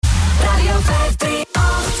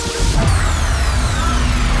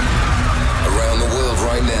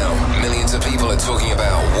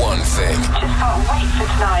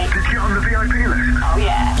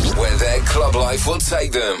life will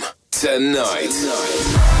take them tonight.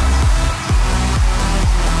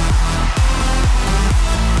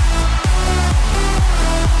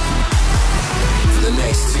 For the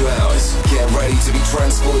next 2 hours, get ready to be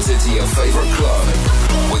transported to your favorite club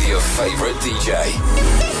with your favorite DJ.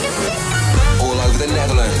 All over the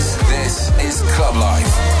Netherlands, this is Club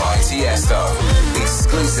Life by Tiesto,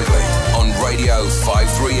 exclusively on Radio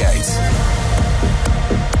 538.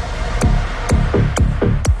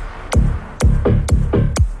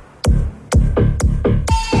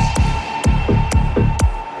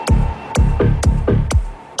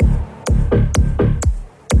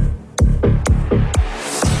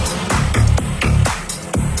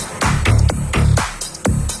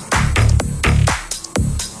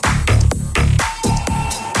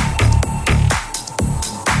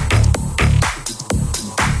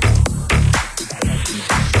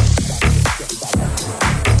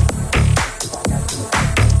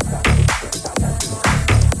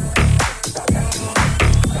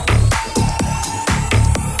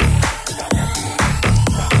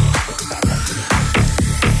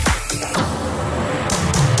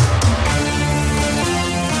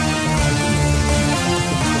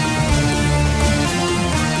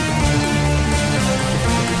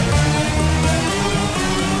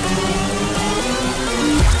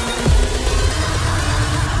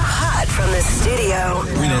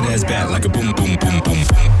 Ass back like a boom boom boom boom boom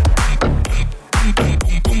boom boom boom boom boom boom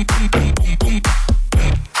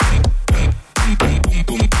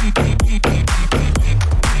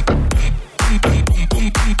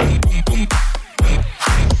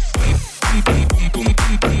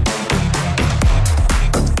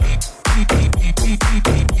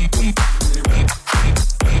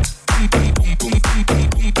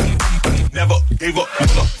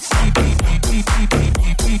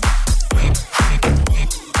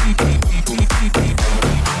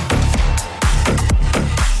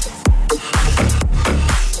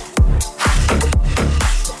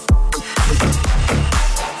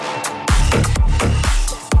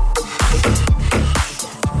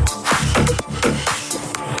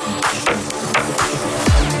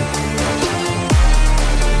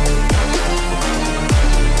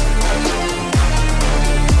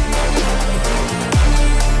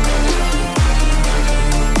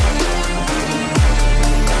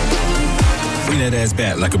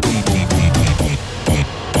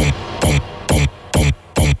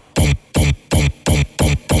boom boom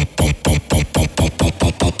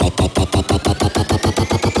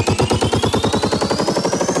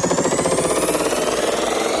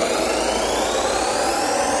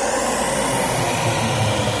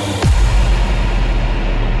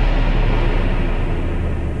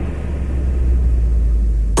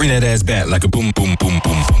bring that ass back like a boom boom boom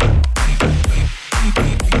boom.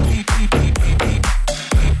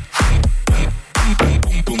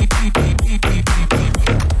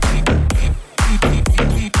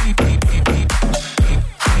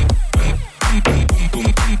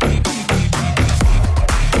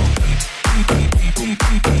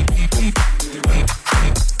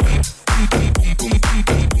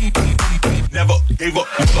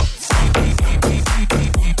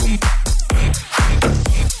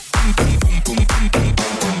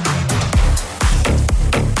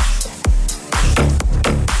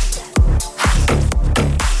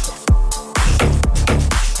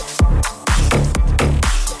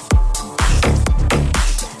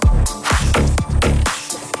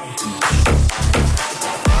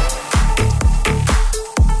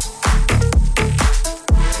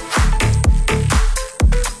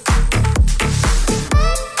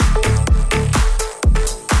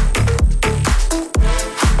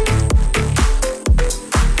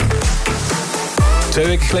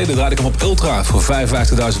 Geleden draaide ik hem op Ultra voor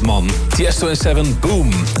 55.000 man. Tiesto en Seven, Boom.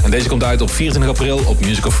 En deze komt uit op 24 april op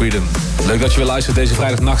Musical Freedom. Leuk dat je weer luistert deze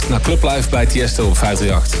vrijdagnacht naar Club Live bij Tiesto op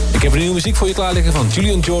 538. Ik heb een nieuwe muziek voor je klaar liggen van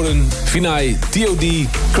Julian Jordan, Vinay, D.O.D.,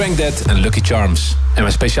 Crank That en Lucky Charms. En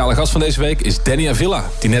mijn speciale gast van deze week is Danny Avila,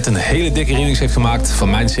 die net een hele dikke remix heeft gemaakt van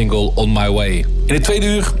mijn single On My Way. In het tweede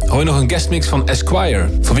uur hoor je nog een guestmix van Esquire,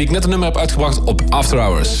 van wie ik net een nummer heb uitgebracht op After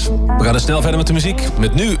Hours. We gaan dus snel verder met de muziek,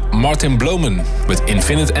 met nu Martin Bloman met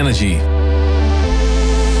Infinite Energy.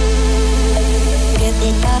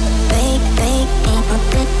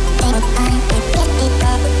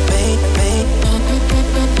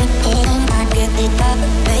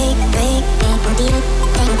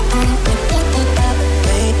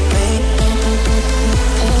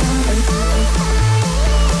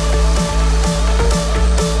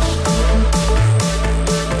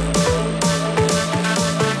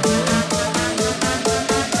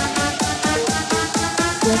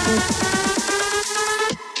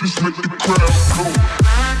 Just make the crowd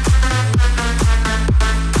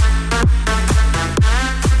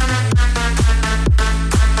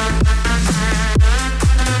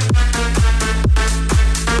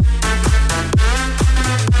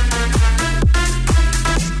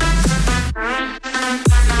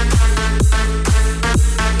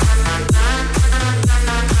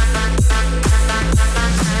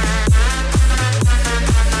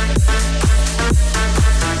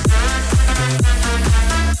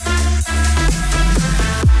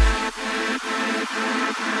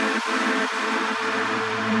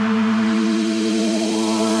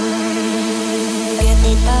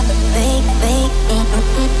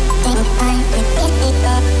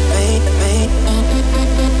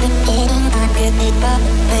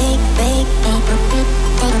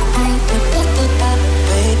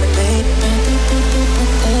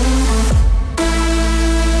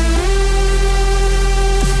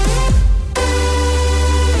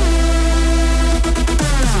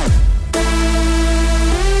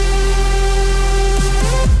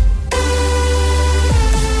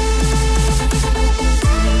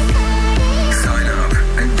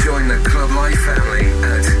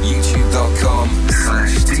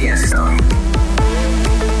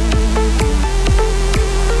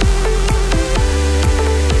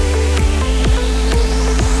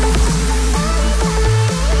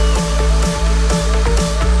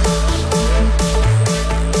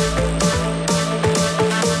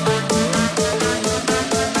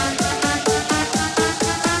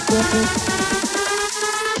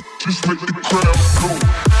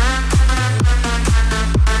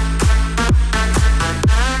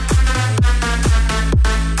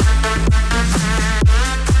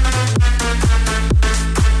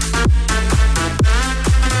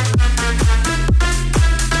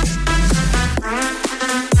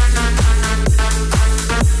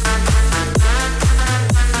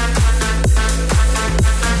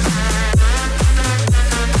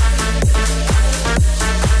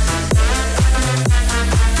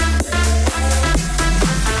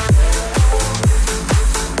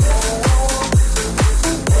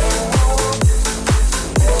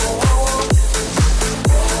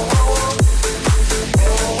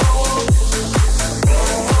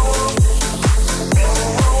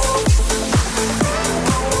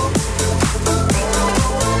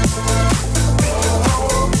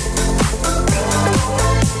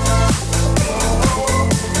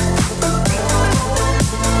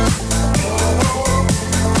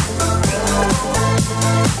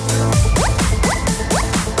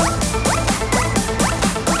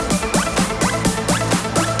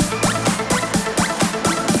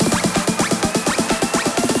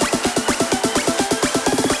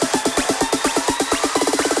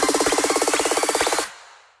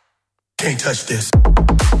Can't touch this.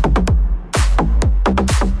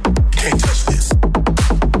 Can't touch this.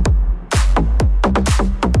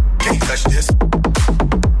 Can't touch this.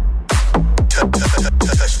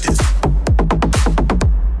 Touch this.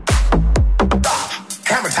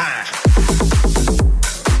 Hammer time.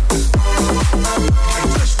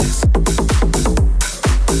 Can't touch this. Can't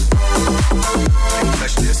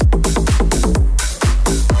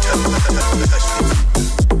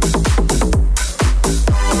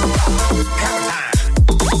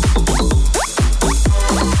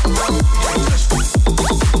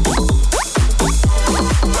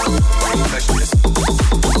touch this. Touch this.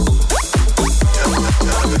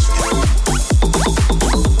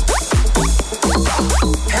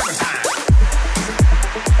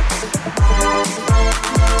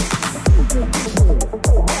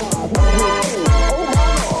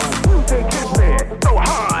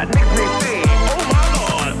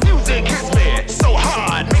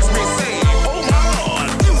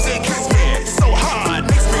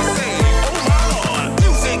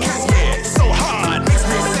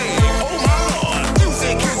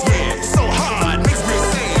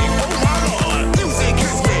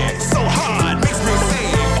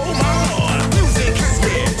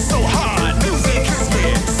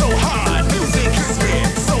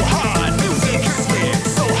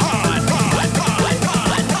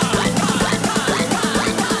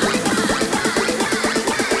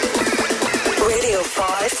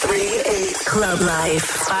 Club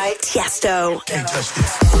Life by Tiesto. Can't touch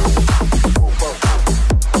this.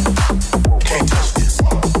 Can't touch this.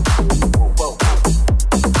 Can't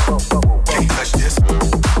touch this. Touch this.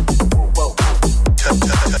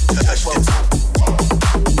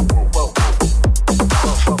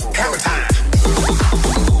 Hammer time.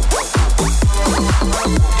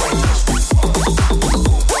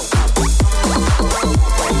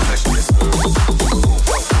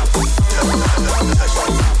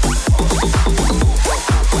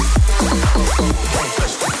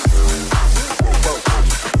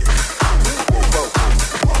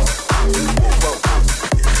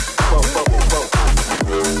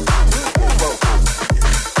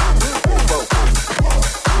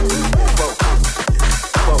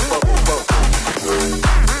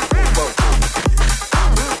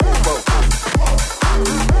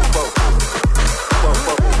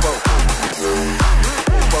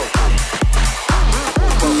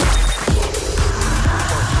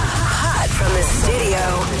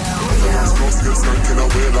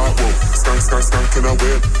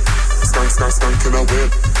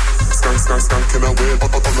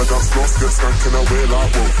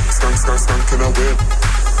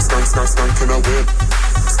 Skank in a whip.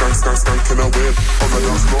 Skank, skank, skank in a wheel. On the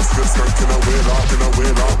dance floor, still skank in a wheel. Up in a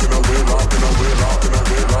wheel, up in a wheel, up in a wheel, up in a wheel, up in a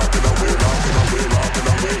wheel, up in a wheel, up in a wheel, up in a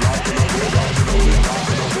wheel, up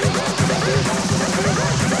in a wheel, up in a wheel, up in a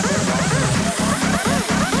wheel, up in a wheel, up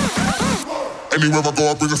in a wheel, up in a wheel. Anywhere I go,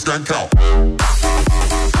 I bring a skank out.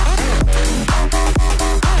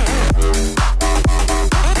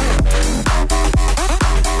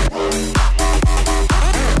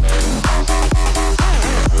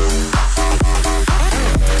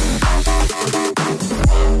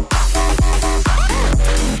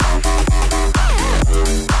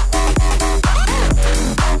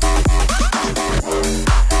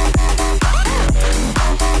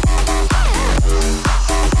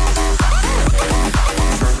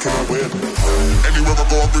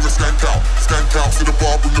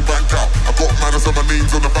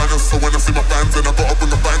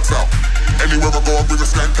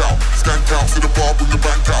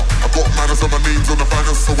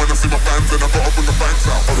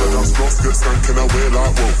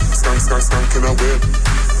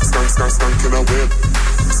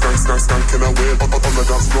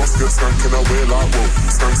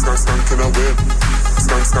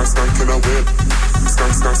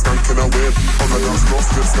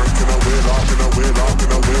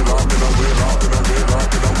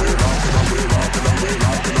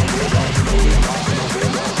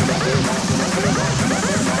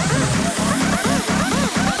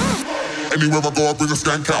 Anywhere I go, I bring a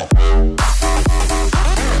skank out.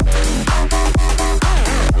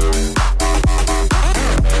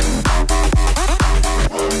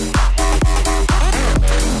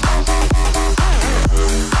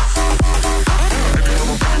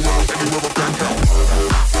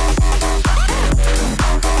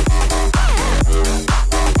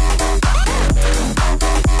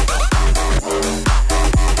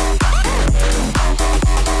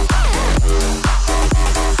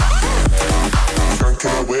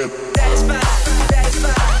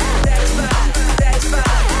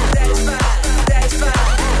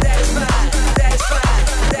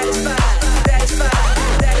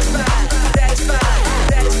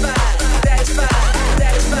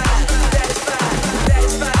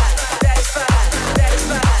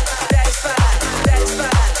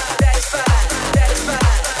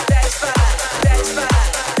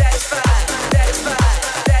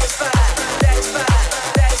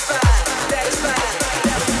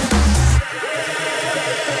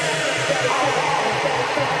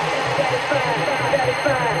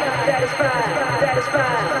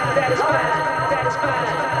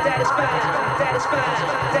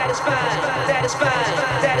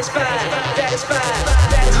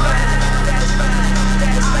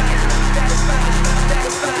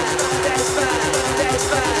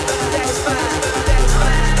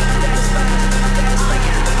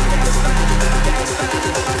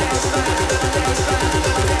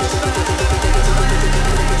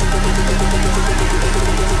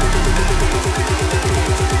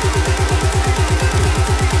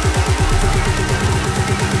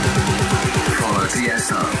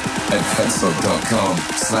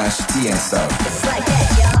 Facebook.com/Tiesto. It's like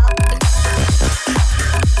that, y'all.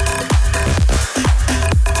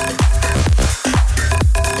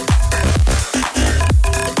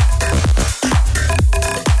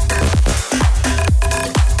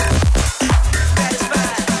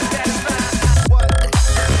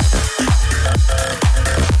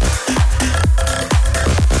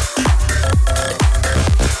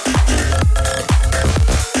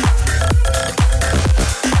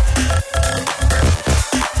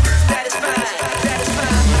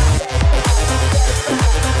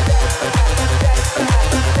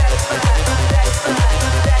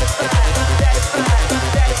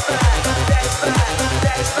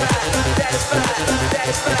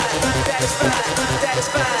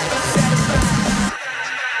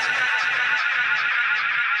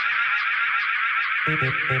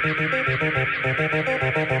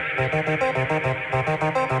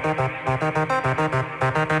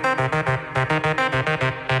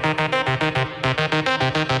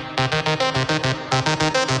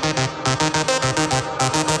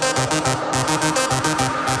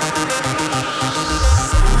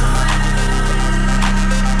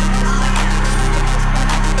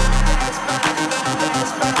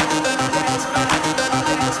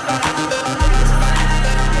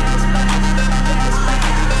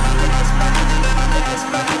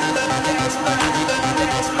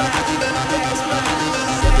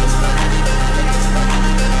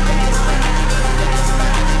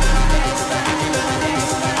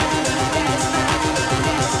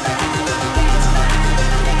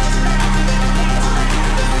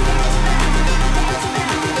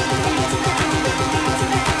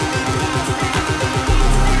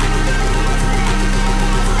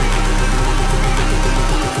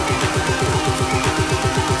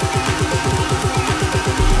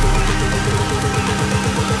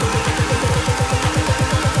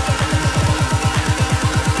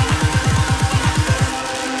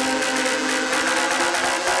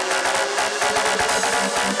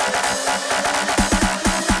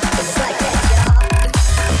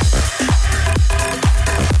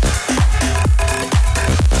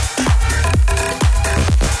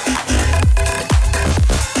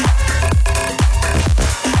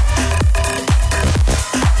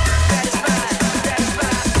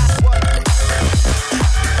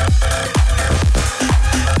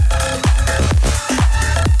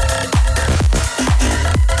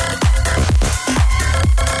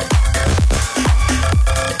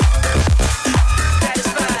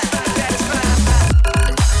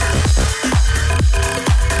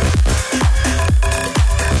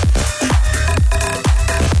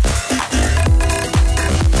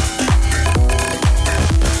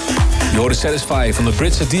 hoorde Satisfy van de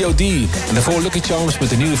Britse D.O.D. En daarvoor Lucky Charms met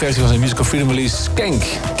de nieuwe versie van zijn Musical Freedom release Skank,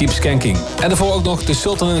 Keep Skanking. En daarvoor ook nog de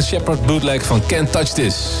Sultan and Shepard bootleg van Can't Touch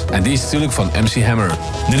This. En die is natuurlijk van MC Hammer.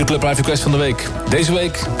 Nu de Club Live Request van de week. Deze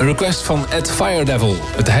week een request van @Firedevil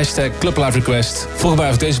met de hashtag Club Live Request. Vroeg mij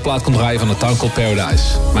of ik deze plaat kon draaien van de Town Called Paradise.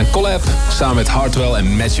 Mijn collab samen met Hartwell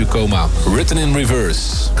en Matthew Coma. Written in Reverse.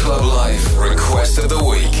 Club Live Request of the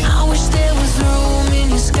Week. I wish there was room in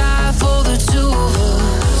your sky for the two of us.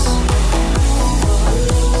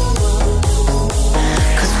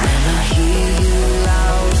 'Cause when I hear you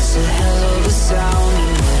loud, it's a hell of a sound.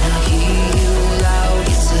 And when I hear you loud,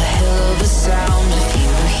 it's a hell of a sound. If you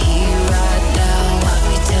were here right now, I'd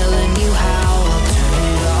be telling you how I'll turn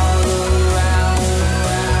it all around.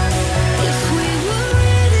 If we were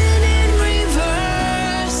written in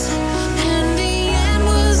reverse, and the end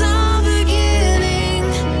was our beginning,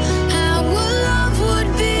 our love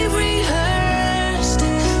would be rehearsed,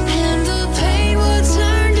 and the pain would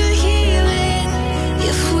turn to healing.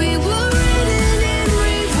 If we were written in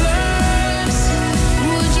reverse,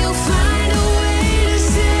 would you find a way to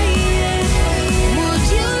say it? Would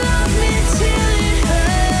you love me till it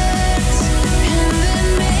hurts? And then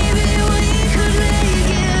maybe we could make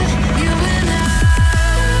it, you and I.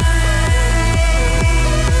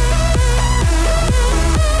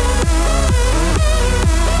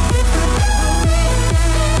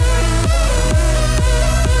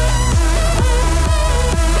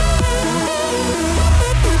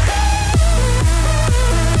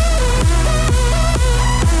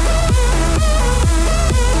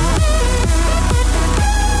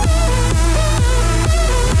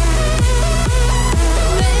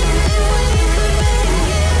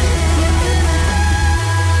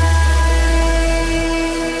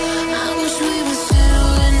 I wish we were still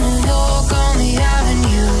in New York on the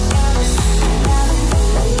avenue,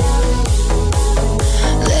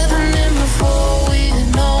 living in before we had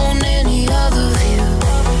known any other view.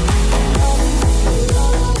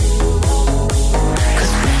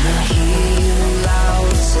 'Cause when I hear you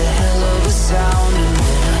loud, it's a hell of a sound. And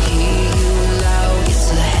when I hear you loud, it's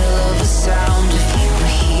a hell of a sound. If you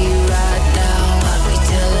were here right now, I'd be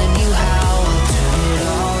telling you how I'll turn it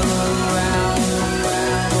all around.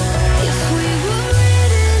 If we were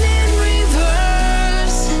written in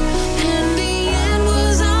reverse, and the end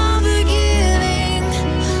was our beginning,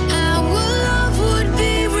 our love would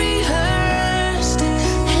be rehearsed,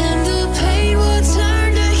 and the pain would turn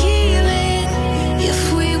to healing. If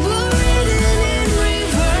we were written in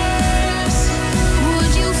reverse,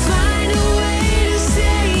 would you find a way to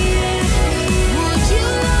say it? Would you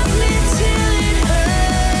love me till it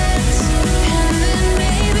hurts? And then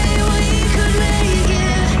maybe we could make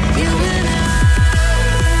it, you and I.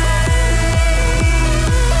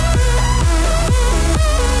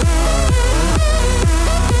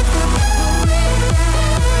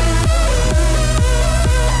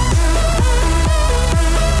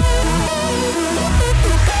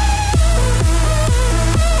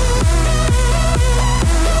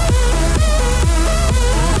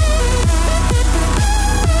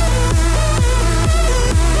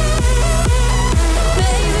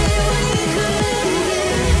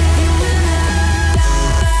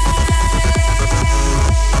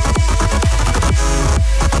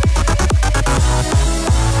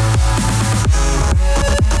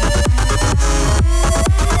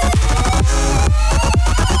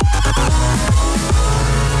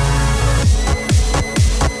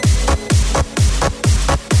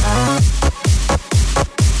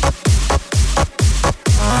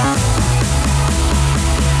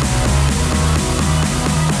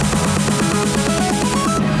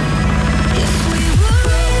 If we were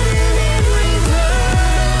written in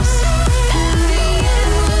reverse, and the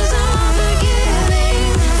end was our beginning,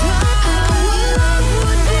 our love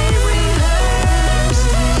would be rehearsed,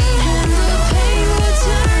 and the pain would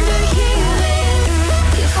turn to healing.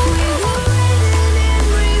 If we were written in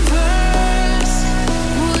reverse,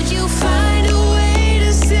 would you find a way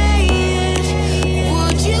to say it?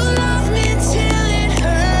 Would you love me till it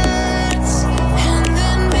hurts? And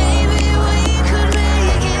then maybe we could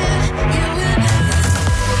make it, you and I.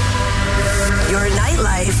 Your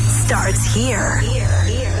nightlife starts here.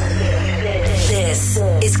 This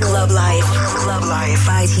is Club Life. Club Life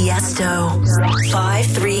by Tiesto.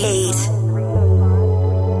 538.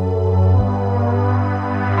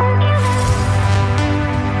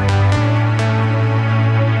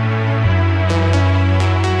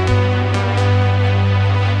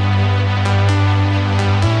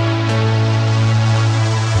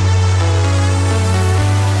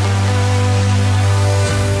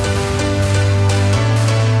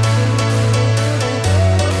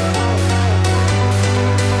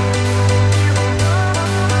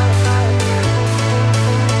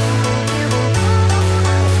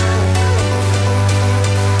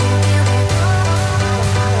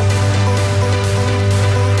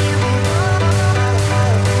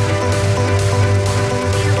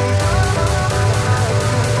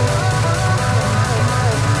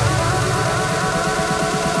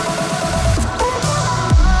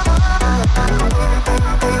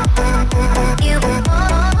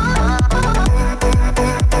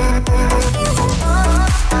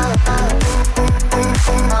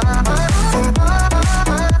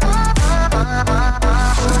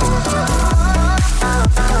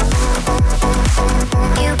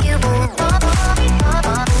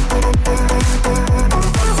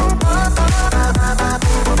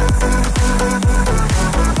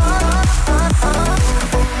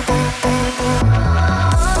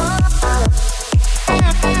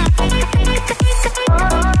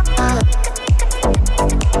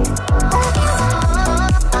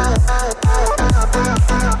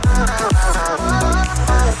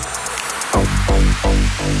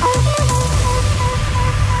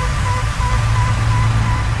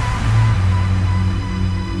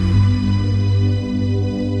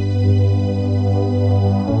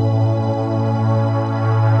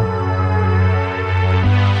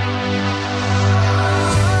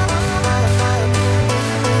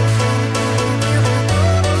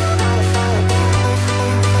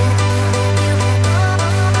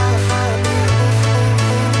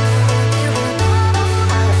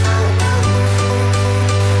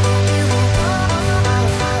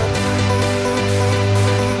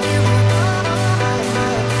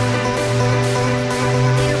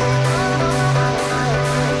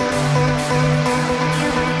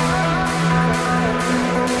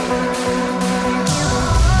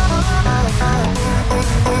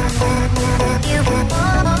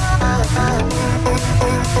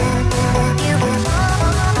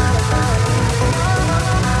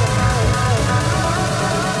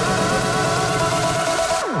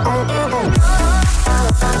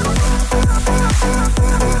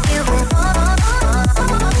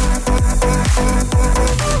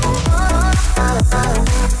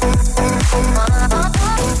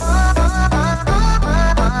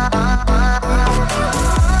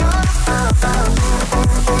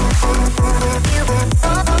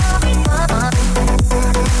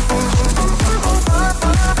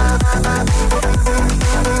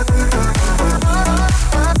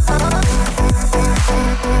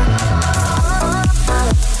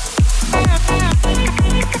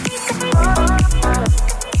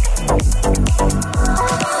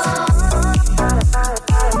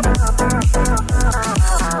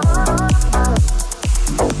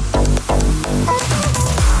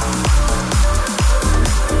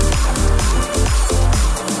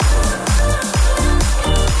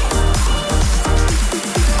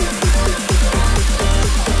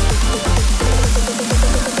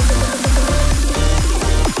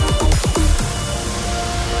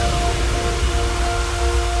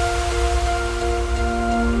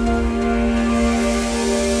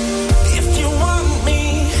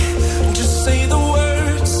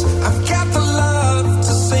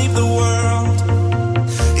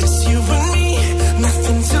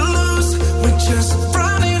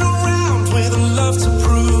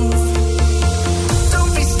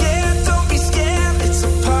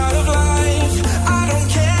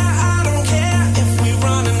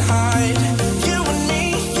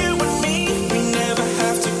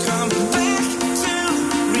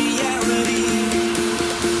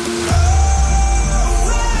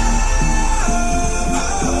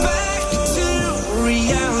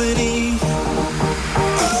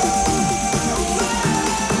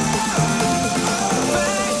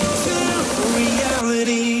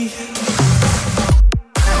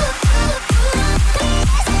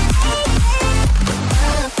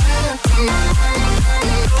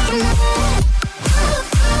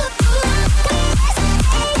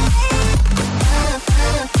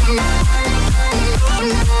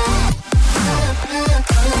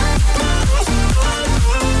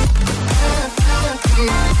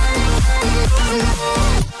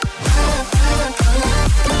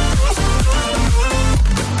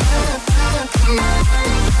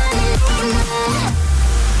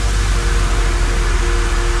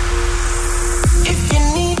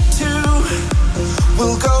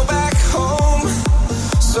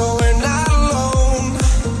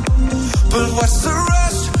 what's the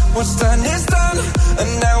rush? What's done is done,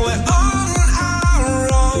 and now we're on our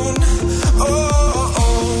own. Oh,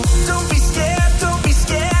 oh, don't be scared, don't be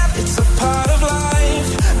scared. It's a part of life.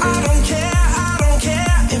 I don't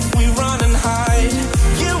care if we run and hide.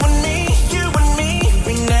 You and me,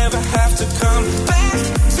 we never have to come back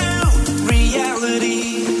to reality.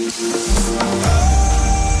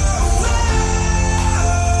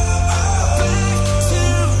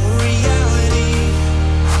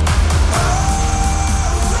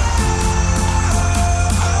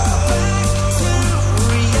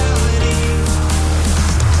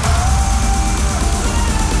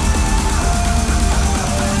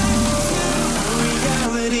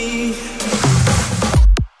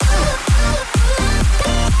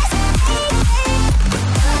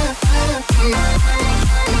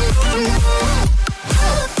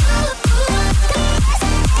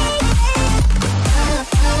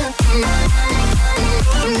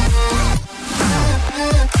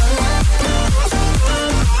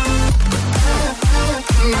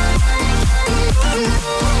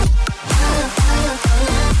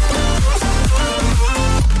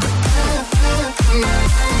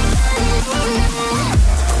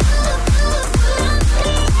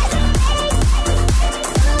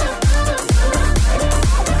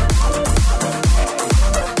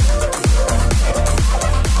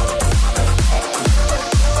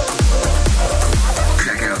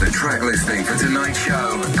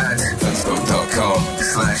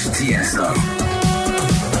 Tiesto.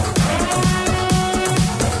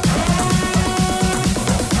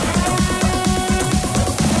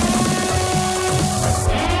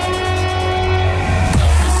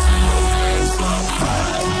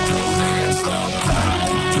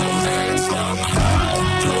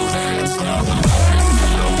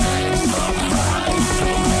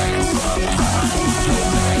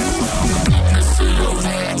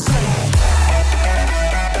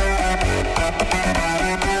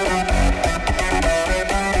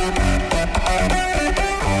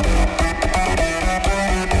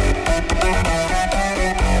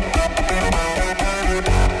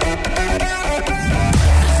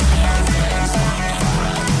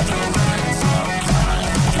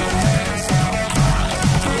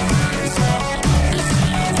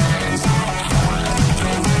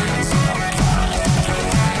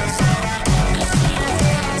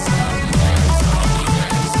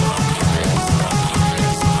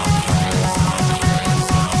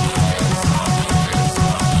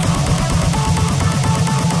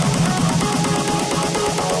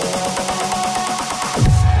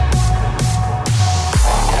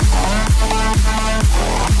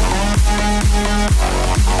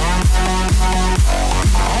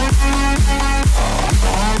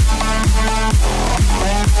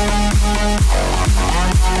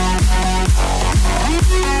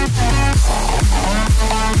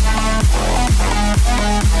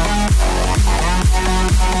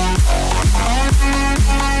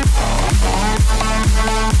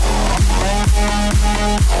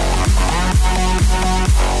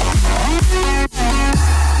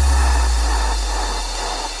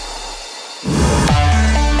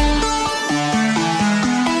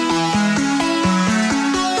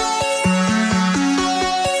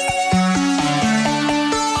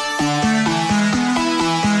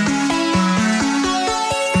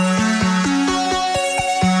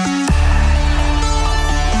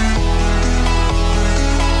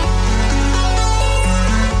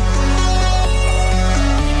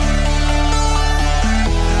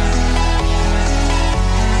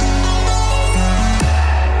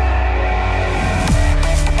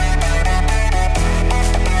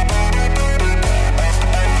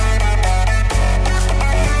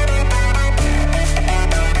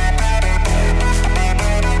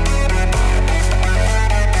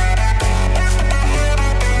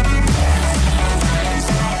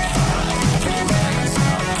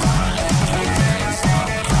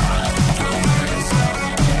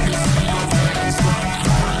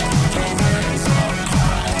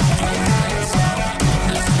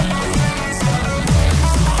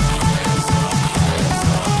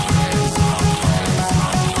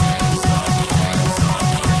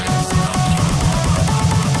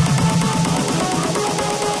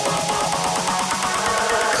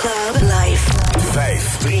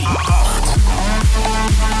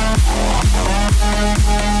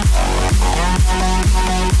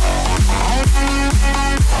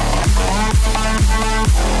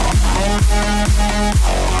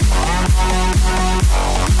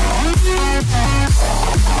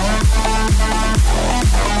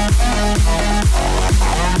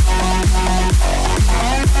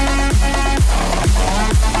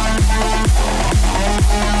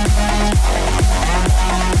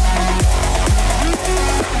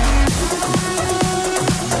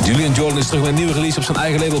 Polen is terug met een nieuwe release op zijn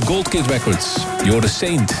eigen label Gold Kid Records. Je hoorde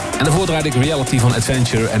Saint. En daarvoor draaide ik Reality van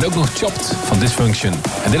Adventure en ook nog Chopped van Dysfunction.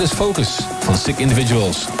 En dit is Focus van Sick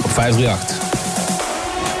Individuals op 538.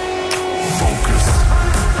 Focus.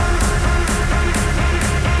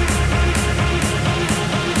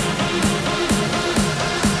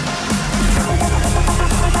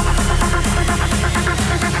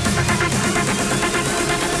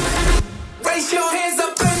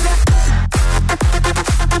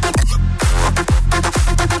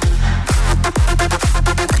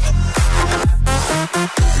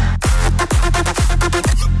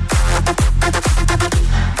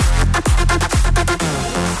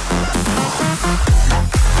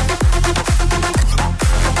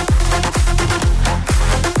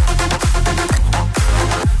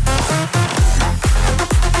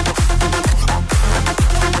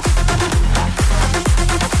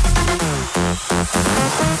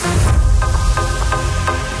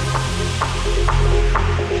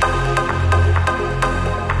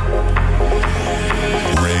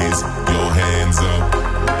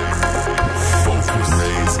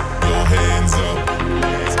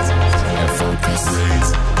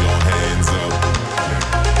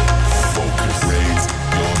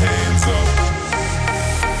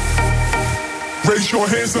 Raise your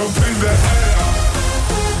hands up in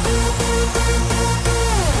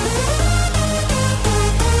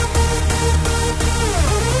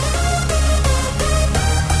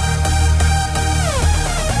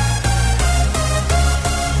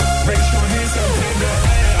Raise your hands up in the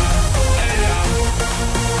air.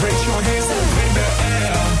 Raise your hands up in the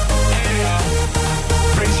air, air.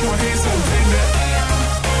 Raise your hands up in the air, air. Raise your hands up in the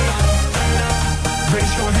air.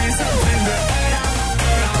 Raise your hands up in the air.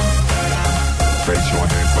 Raise your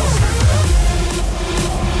hands up in the air.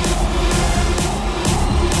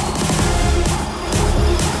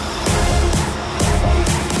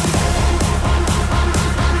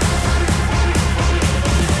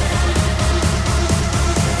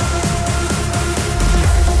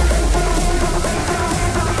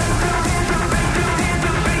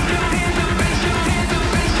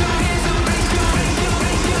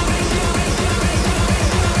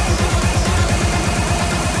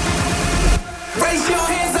 raise your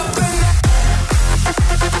hands up in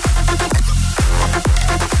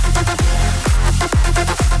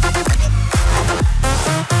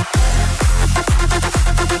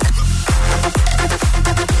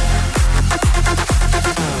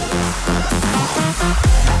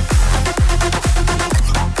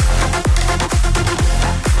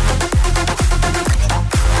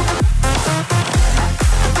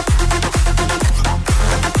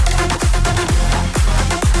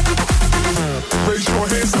Raise your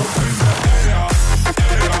hands up in the air,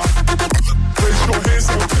 air. Raise your hands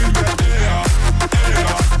up in the air,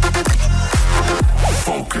 air.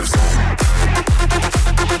 Focus.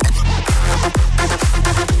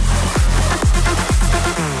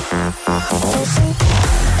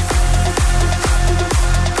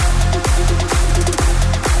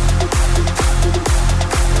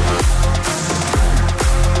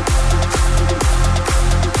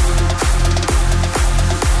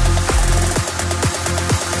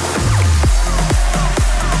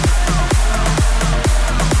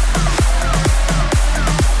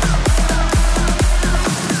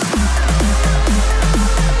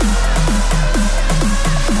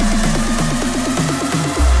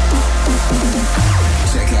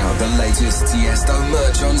 Check out the latest Tiesto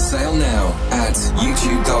merch on sale now at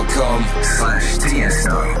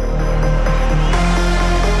youtube.com/Tiesto.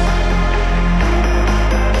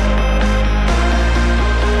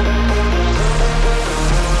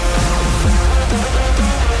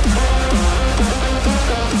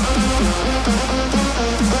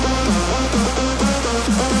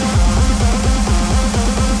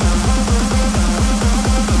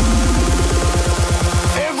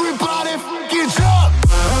 Everybody, get up!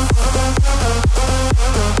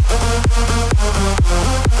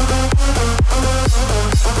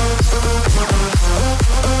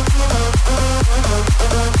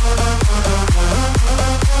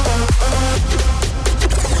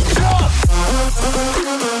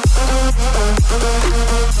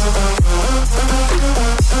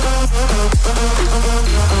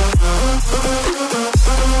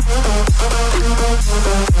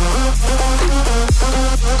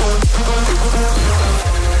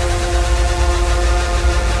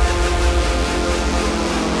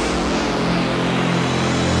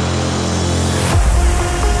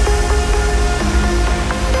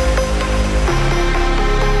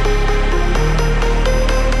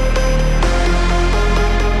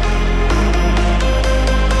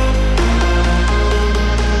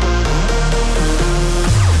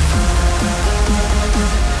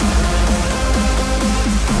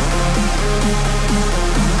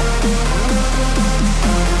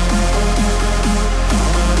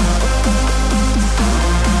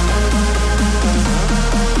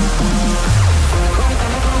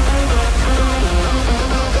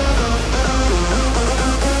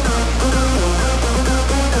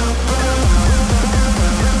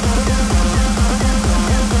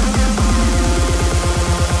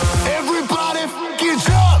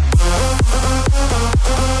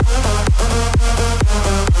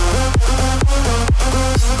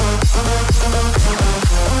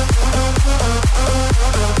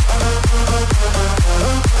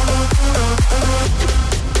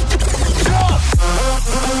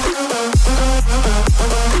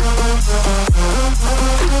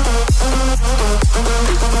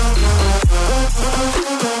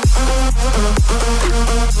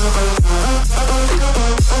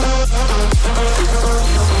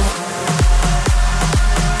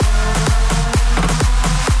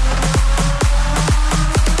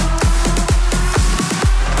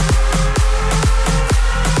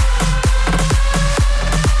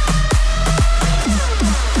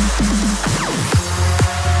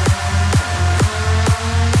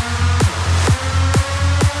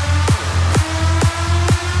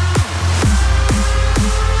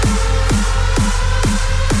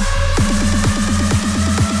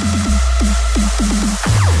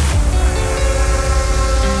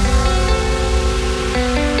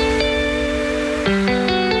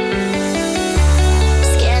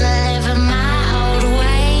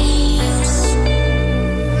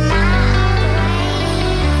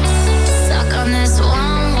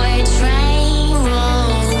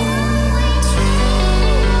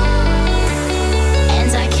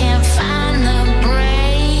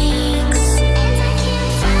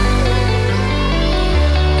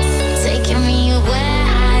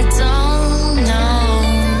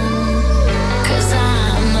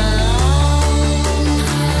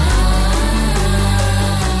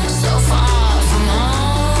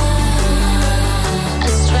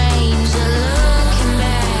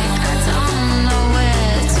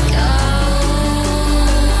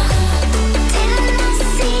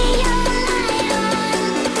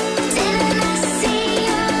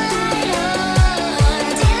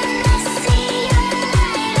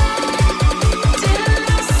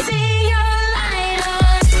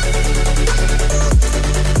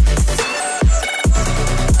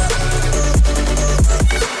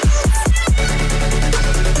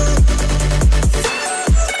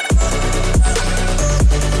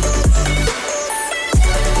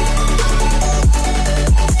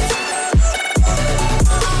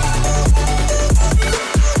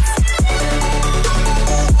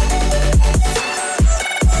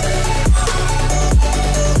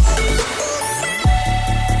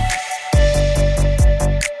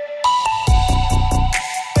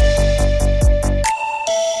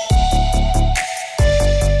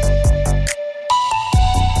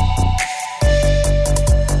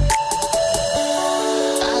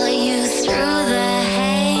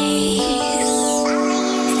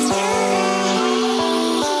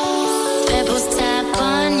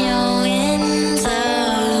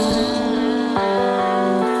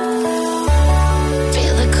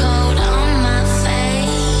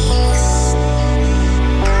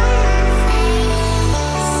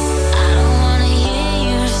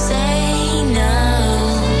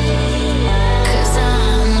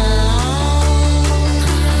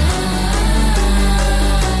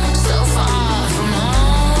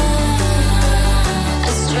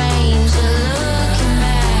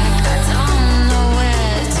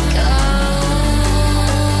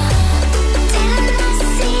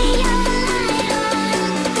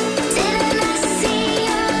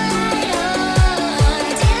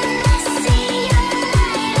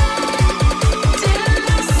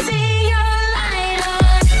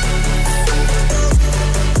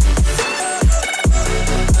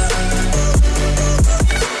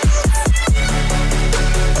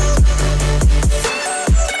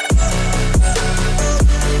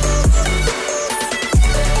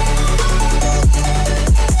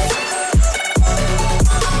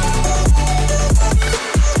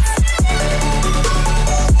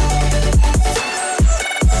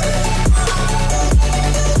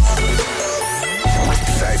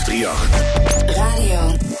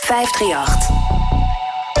 538.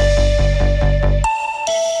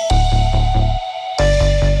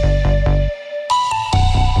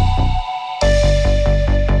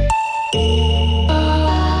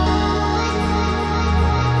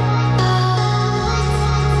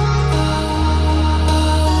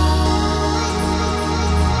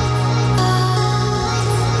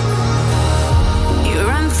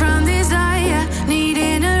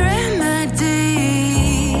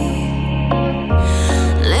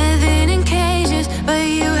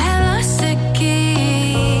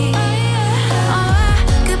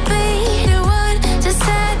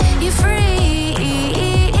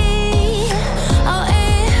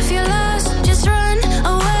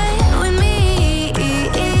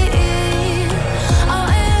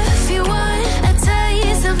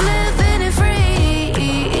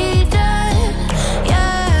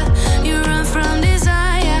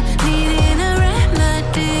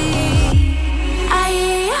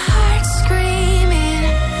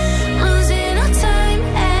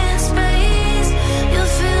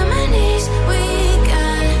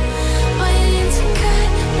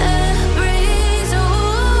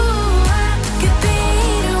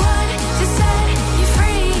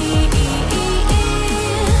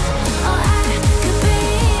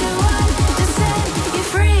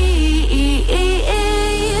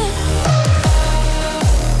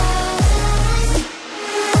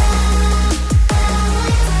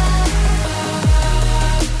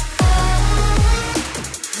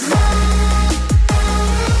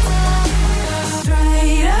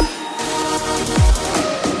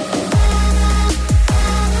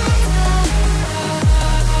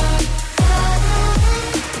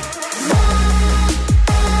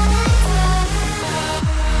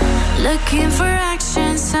 Looking for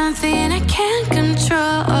action, something I can't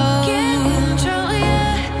control. Yeah.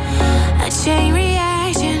 A chain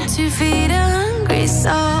reaction to feed a hungry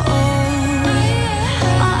soul.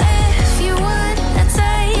 If you want a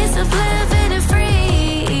taste of living a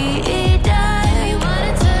freedom,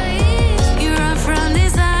 you run from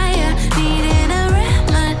desire, needing a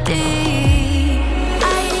remedy.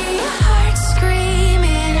 I hear your heart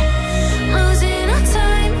screaming, losing all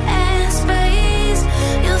time and space.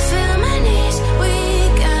 You'll feel my knees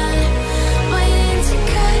weaken, waiting to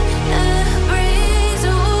cut the breeze.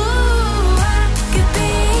 Ooh, I could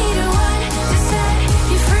be the one to set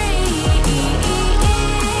you free.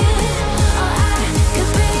 Oh, I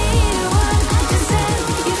could be the one to set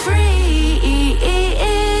you free.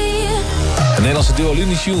 Het Nederlandse duo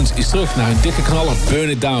Looney Tunes is terug naar hun dikke knaller Burn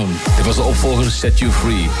It Down. Dit was de opvolger Set You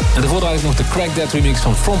Free. En daarvoor draai ik nog de Crack That remix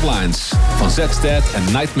van Frontlines, van Zed's Dead en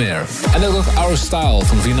Nightmare. En ook nog Our Style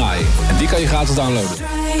van Vinay. En die kan je gratis downloaden.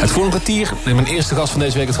 Het volgende kwartier neemt mijn eerste gast van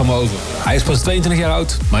deze week het van me over. Hij is pas 22 jaar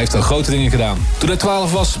oud, maar heeft al grote dingen gedaan. Toen hij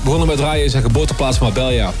 12 was, begon hij met draaien in zijn geboorteplaats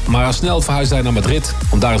Marbella. Maar al snel verhuisde hij naar Madrid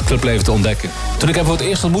om daar het clubleven te ontdekken. Toen ik hem voor het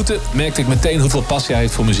eerst ontmoette, merkte ik meteen hoeveel passie hij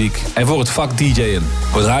heeft voor muziek. En voor het vak DJ'en.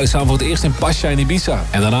 We draaiden samen voor het eerst in Pasja in Ibiza.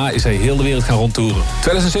 En daarna is hij heel de wereld gaan rondtoeren.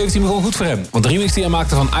 2017 begon goed voor hem. Want de remix die hij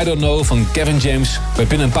maakte van I Don't Know van Kevin James werd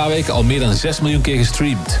binnen een paar weken al meer dan 6 miljoen keer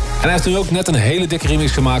gestreamd. En hij heeft nu ook net een hele dikke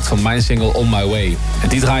remix gemaakt van mijn single On My Way. En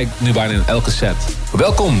die draai ik nu bijna in elke set.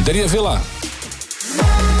 Welkom, Danny Avila.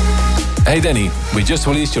 Hey Danny, we just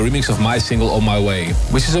released your remix of my single On My Way,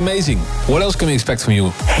 which is amazing. What else can we expect from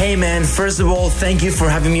you? Hey man, first of all, thank you for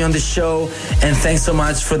having me on the show, and thanks so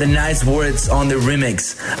much for the nice words on the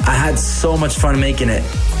remix. I had so much fun making it.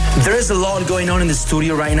 There's a lot going on in the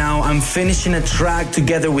studio right now. I'm finishing a track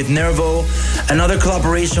together with Nervo, another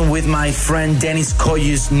collaboration with my friend Dennis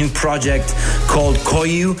Koyu's new project called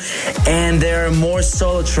Koyu, and there are more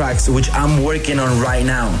solo tracks which I'm working on right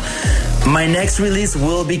now. My next release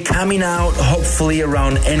will be coming out hopefully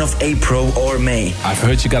around end of April or May. I've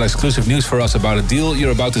heard you got exclusive news for us about a deal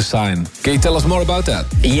you're about to sign. Can you tell us more about that?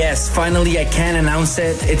 Yes, finally I can announce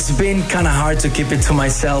it. It's been kind of hard to keep it to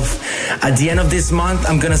myself. At the end of this month,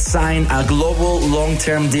 I'm gonna sign a global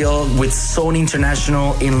long-term deal with Sony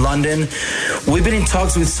International in London. We've been in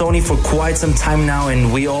talks with Sony for quite some time now,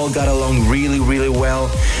 and we all got along really, really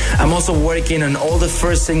well. I'm also working on all the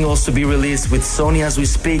first singles to be released with Sony as we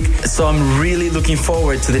speak, so I'm really looking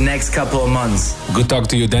forward to the next couple of months. Good talk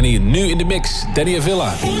to you, Danny. Nu in de mix, Danny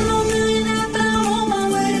Avila. Ain't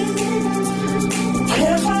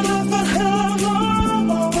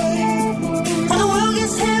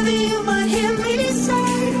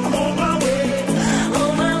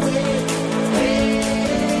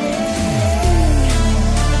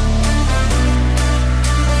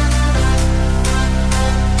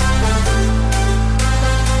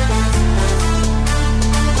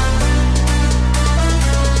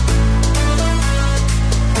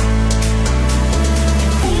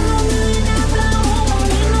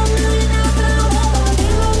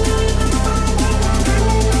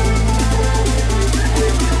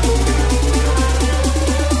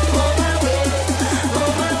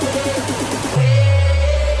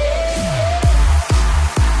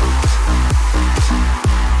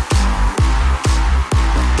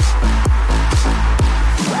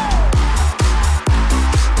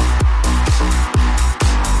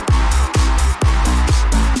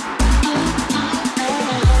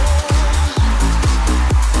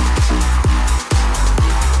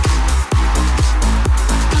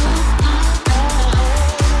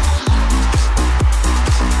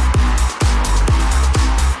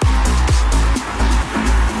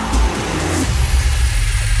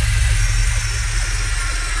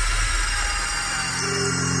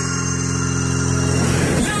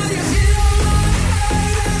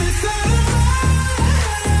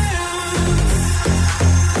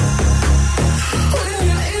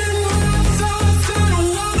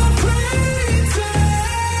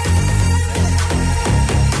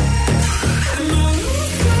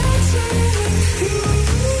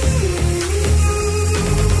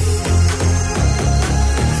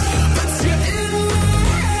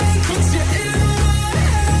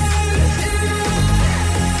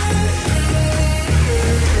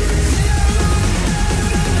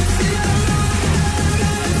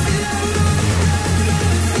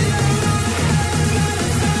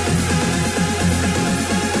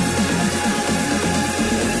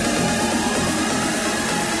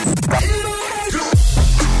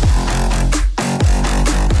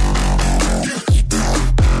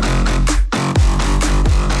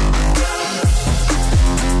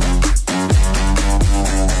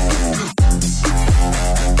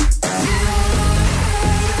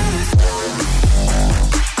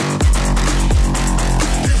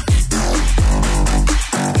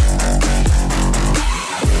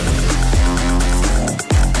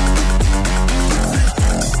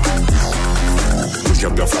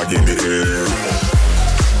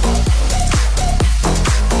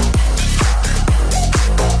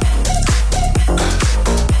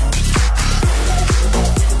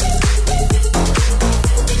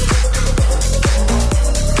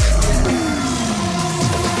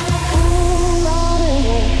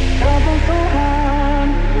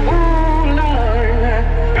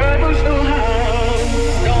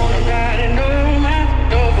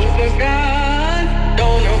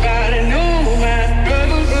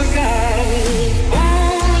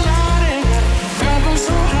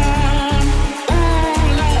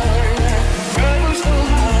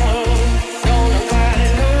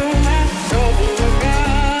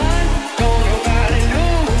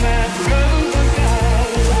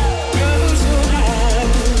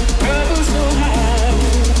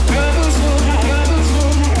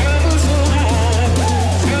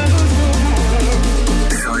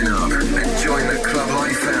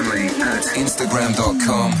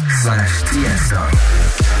Instagram.com/Tiesto.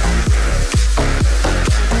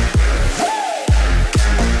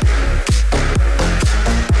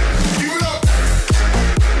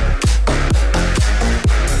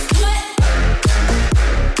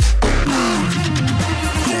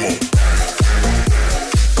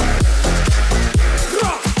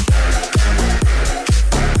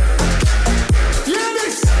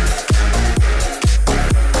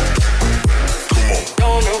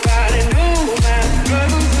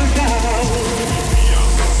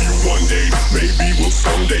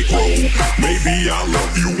 Maybe I'll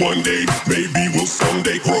love you one day, maybe we'll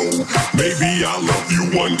someday grow. Maybe I'll love you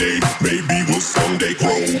one day, maybe we'll someday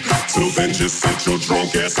grow. Till then just sit your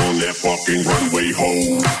drunk ass on that fucking runway,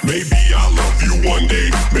 ho. Maybe I'll love you one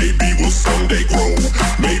day, maybe we'll someday grow.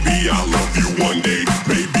 Maybe I'll love you one day,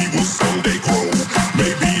 maybe we'll someday grow.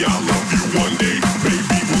 Maybe I'll love you one day,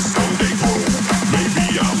 maybe we'll someday grow. Maybe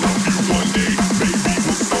I'll love you one day, maybe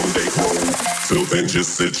we'll someday grow. Till then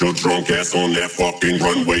just sit your drunk ass on that fucking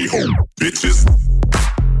runway, ho. Bitches.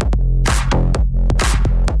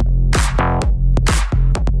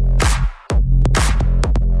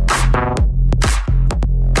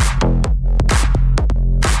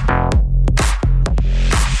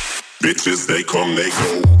 Bitches, they come, they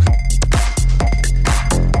go.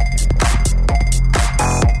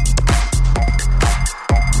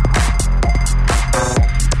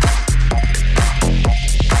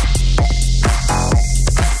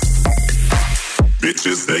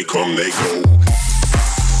 Bitches, they come, they go.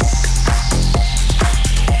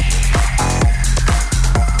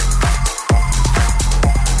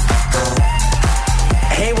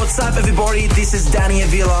 Hey, what's up, everybody? This is Danny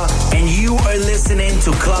Avila, and you are listening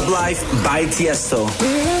to Club Life by Tiesto.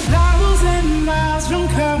 We're 1,000 miles from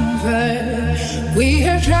comfort. We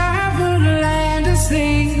have traveled land and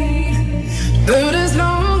sea. But as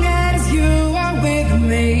long as you are with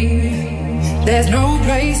me, there's no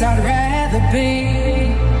place I'd rather be.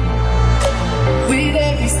 With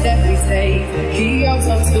every step we take, he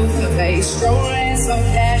also took the face, strolling so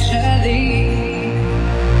casually.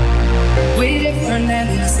 We're different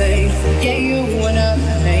and the same. Yeah, you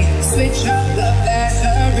another name. Switch up the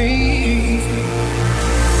battery.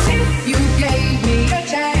 If you gave me a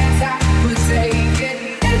chance, I would take it.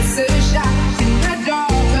 It's a shot in the dark,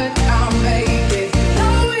 but I'll make it.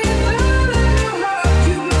 Knowing that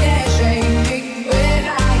you can't shake me when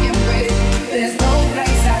I am with you. There's no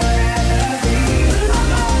place I'd rather be.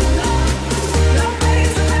 No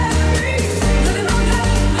place I'd rather be. No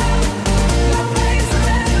place I'd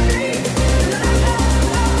rather be.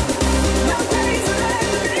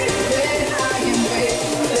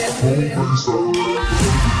 Moving so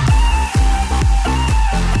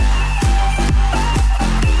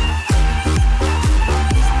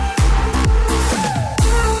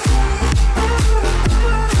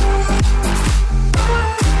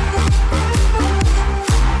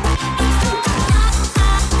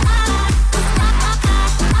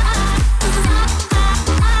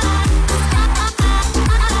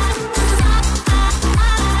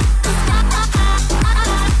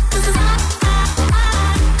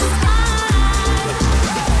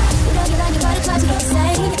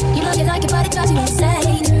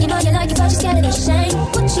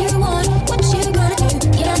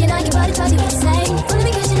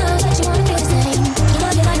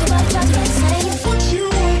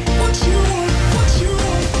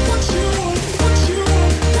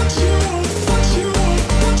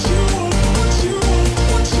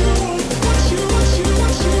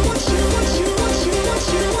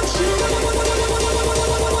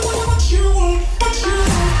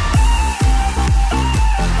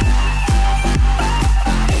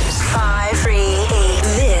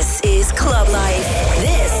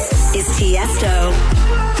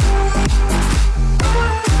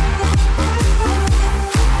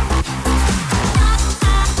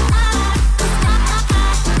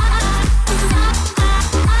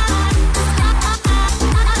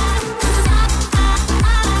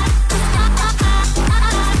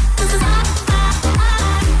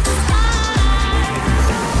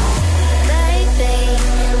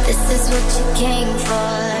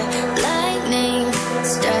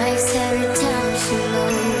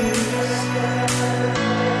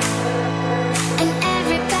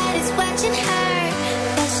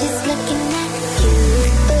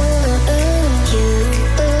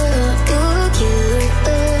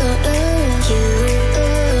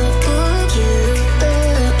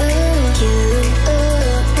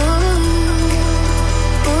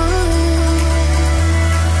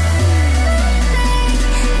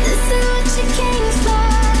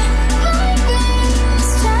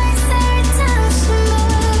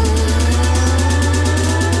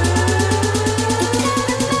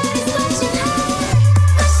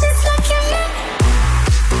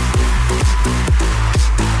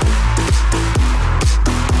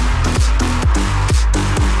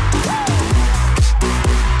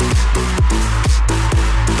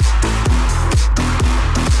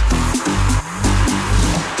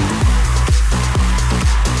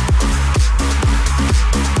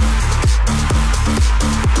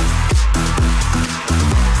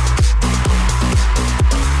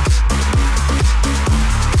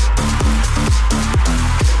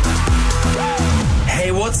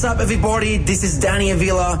everybody, this is Danny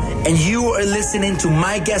Avila, and you are listening to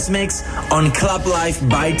my guest mix on Club Life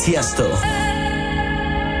by Tiesto.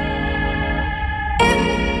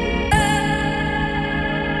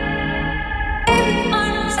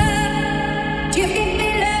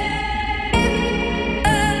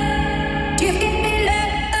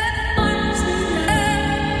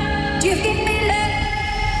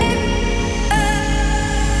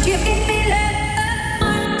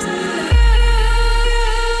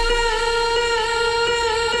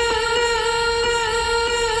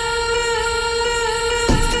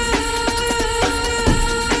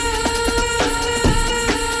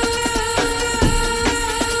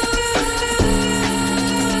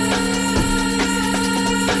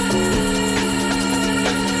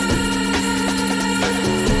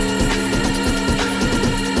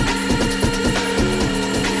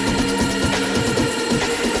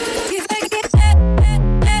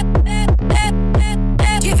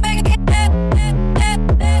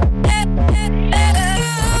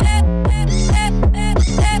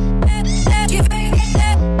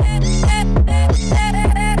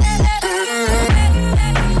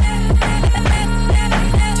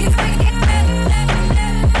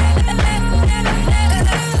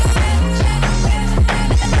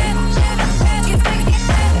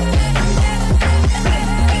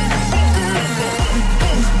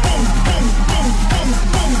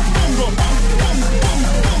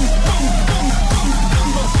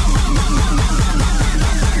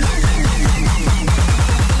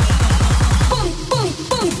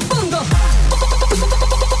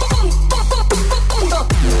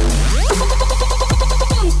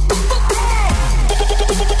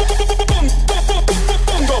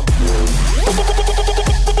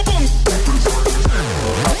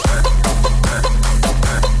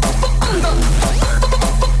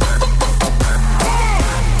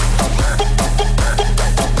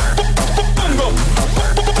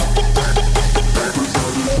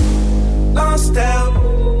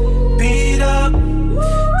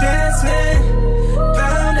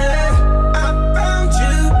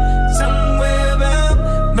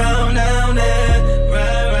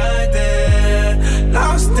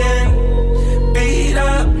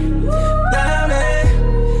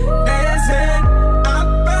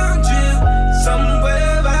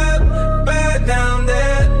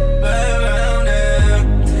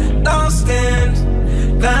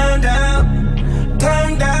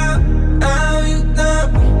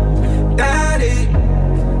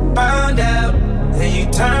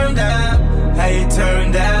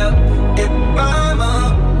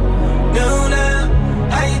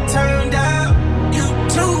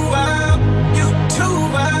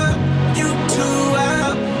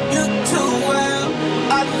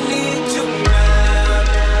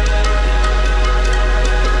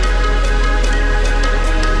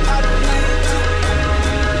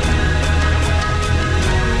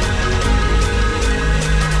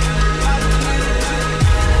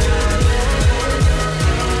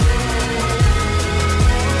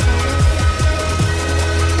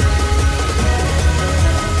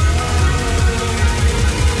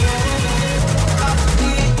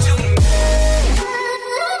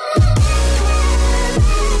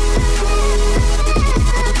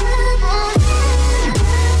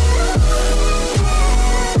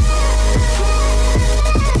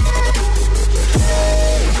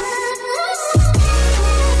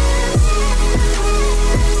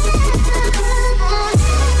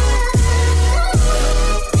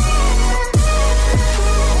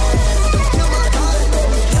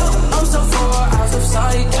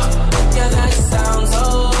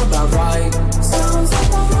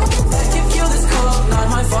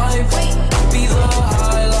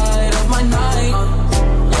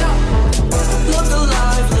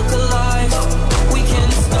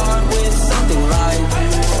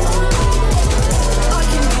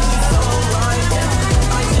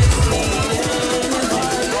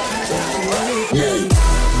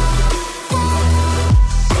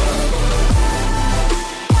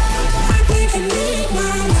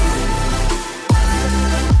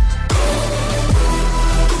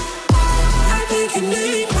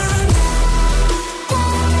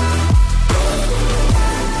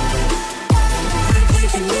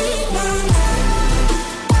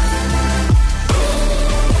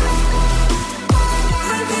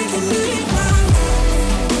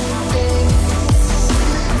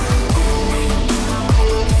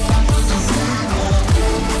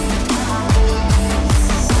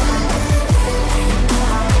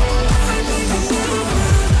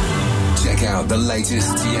 The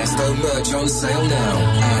latest Tiesto merch on sale now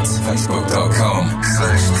at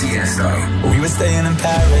facebook.com/Tiesto. We were staying in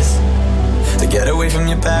Paris, to get away from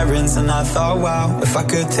your parents. And I thought, wow, if I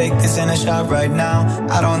could take this in a shot right now,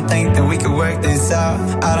 I don't think that we could work this out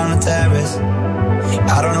on the terrace.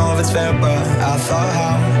 I don't know if it's fair, but I thought,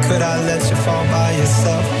 how could I let you fall by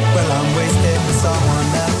yourself? Well, I'm wasted with someone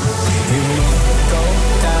else. Here we go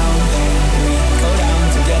down, then we go down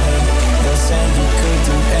together. They'll say you could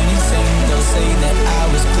do anything, they'll say that I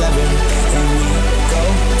was clever. Here we go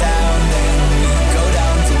down, then we go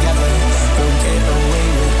down together. We'll get away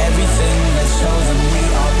with everything, let's show them we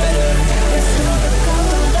are better.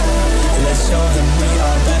 Let's show them we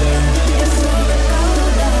are better.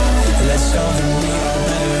 Let's show them we are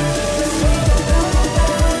better.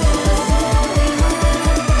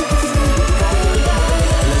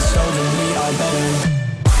 Let's show them we are better.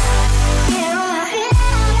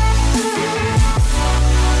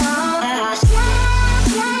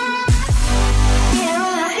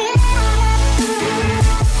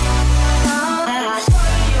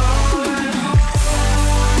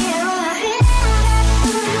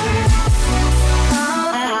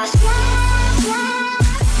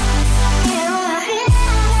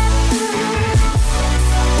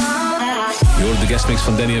 De guestmix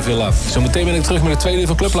van Danny en Villa. Zometeen ben ik terug met het tweede uur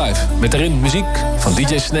van Club Live. Met daarin muziek van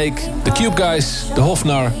DJ Snake, The Cube Guys, The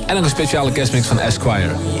Hofnar en ook een speciale guestmix van Esquire.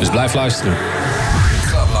 Dus blijf luisteren.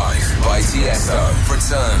 Club Live by Tiesto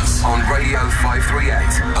returns on Radio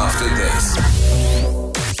 538 after this.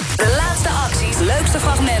 De laatste acties, leukste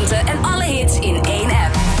fragmenten en alle hits in één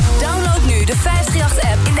app. Download nu de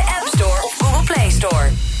 538-app in de App Store of Google Play Store.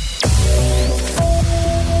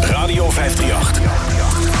 Radio 538.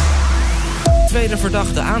 Tweede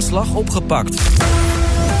verdachte aanslag opgepakt.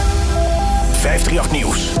 538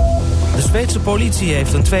 Nieuws. De Zweedse politie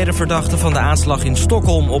heeft een tweede verdachte van de aanslag in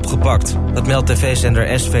Stockholm opgepakt. Dat meldt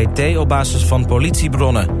tv-zender SVT op basis van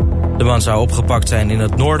politiebronnen. De man zou opgepakt zijn in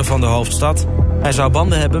het noorden van de hoofdstad. Hij zou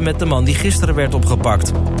banden hebben met de man die gisteren werd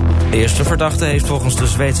opgepakt. De eerste verdachte heeft volgens de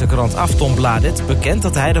Zweedse krant Aftonbladet bekend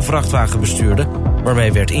dat hij de vrachtwagen bestuurde,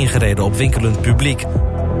 waarmee werd ingereden op winkelend publiek.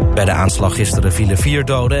 Bij de aanslag gisteren vielen 4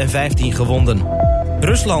 doden en 15 gewonden.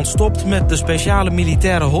 Rusland stopt met de speciale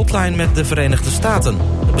militaire hotline met de Verenigde Staten.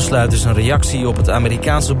 Het besluit is een reactie op het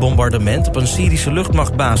Amerikaanse bombardement op een Syrische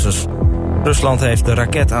luchtmachtbasis. Rusland heeft de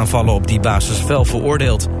raketaanvallen op die basis fel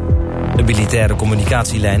veroordeeld. De militaire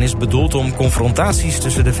communicatielijn is bedoeld om confrontaties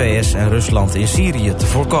tussen de VS en Rusland in Syrië te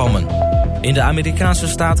voorkomen. In de Amerikaanse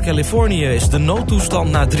staat Californië is de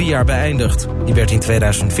noodtoestand na 3 jaar beëindigd. Die werd in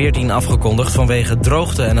 2014 afgekondigd vanwege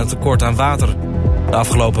droogte en een tekort aan water. De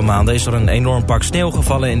afgelopen maanden is er een enorm pak sneeuw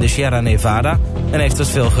gevallen in de Sierra Nevada en heeft het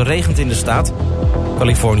veel geregend in de staat.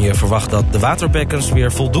 Californië verwacht dat de waterbekkens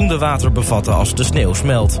weer voldoende water bevatten als de sneeuw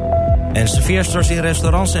smelt. En serveersters in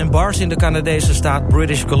restaurants en bars in de Canadese staat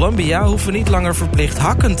British Columbia hoeven niet langer verplicht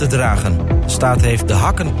hakken te dragen. De staat heeft de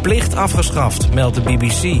hakkenplicht afgeschaft, meldt de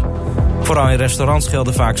BBC. Vooral in restaurants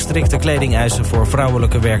gelden vaak strikte kledingeisen voor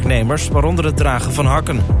vrouwelijke werknemers, waaronder het dragen van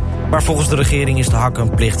hakken. Maar volgens de regering is de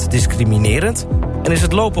hakkenplicht discriminerend en is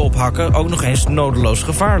het lopen op hakken ook nog eens nodeloos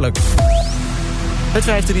gevaarlijk. Het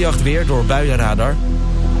 538 weer door buienradar.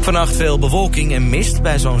 Vannacht veel bewolking en mist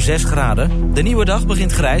bij zo'n 6 graden. De nieuwe dag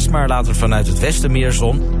begint grijs, maar later vanuit het westen meer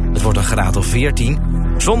zon. Het wordt een graad of 14.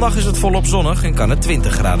 Zondag is het volop zonnig en kan het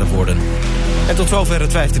 20 graden worden. En tot zover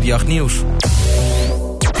het 538 nieuws.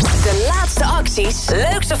 De laatste acties,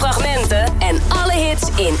 leukste fragmenten en alle hits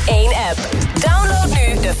in één app. Download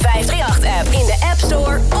nu de 538-app in de App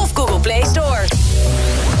Store of Google Play Store.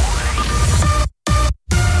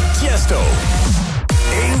 Tiesto.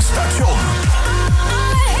 1 station.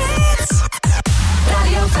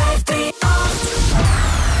 Radio 538.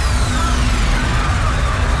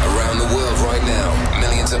 Around the world right now,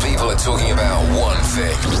 millions of people are talking about one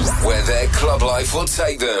thing. Where their club life will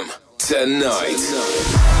take them tonight.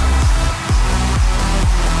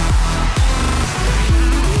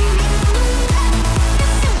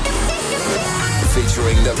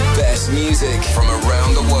 Featuring the best music from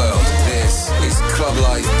around the world. This is Club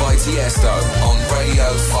Life by Tiesto on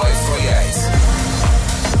Radio 538.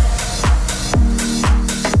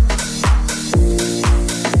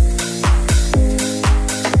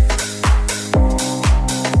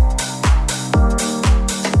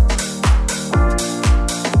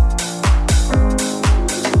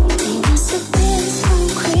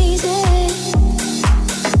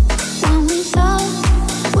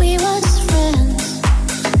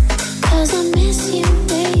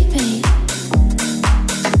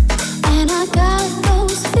 Got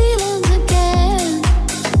those feelings again.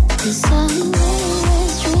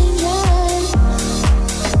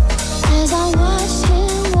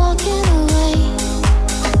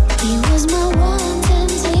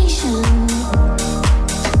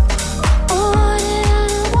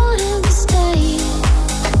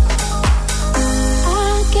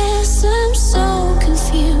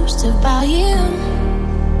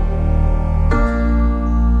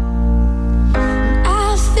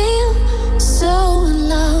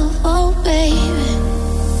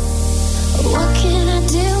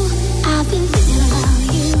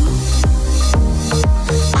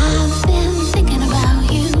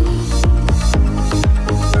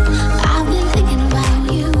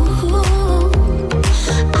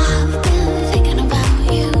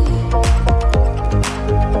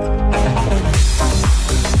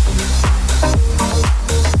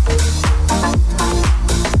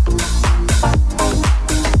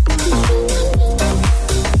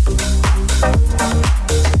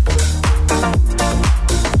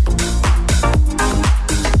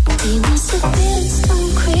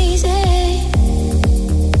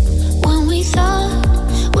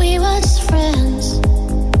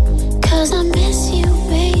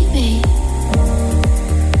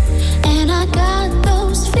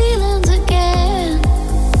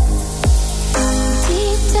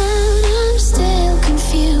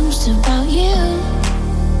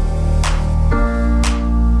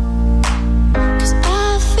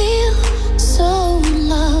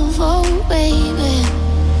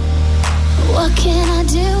 What can I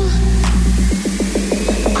do?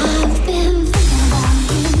 I've been thinking about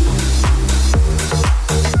you.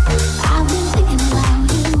 I've been thinking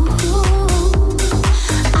about you.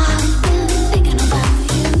 I've been thinking about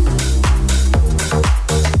you.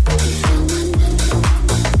 You feel my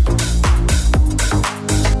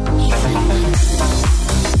You feel my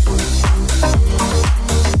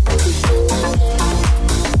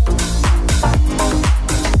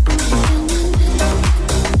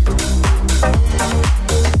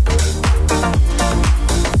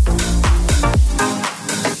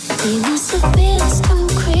We must have been so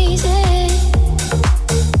crazy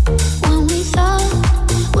when we thought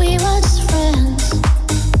we were just friends.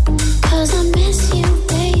 'Cause I miss you,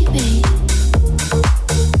 baby,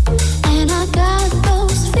 and I got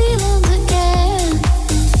those feelings again.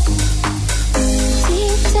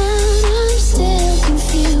 Deep down, I'm still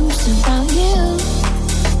confused about you.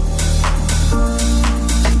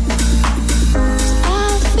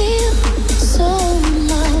 I feel so in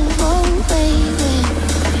love, oh baby.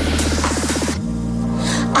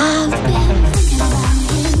 I've been thinking about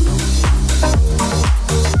you.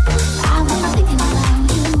 I've been thinking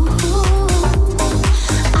about you.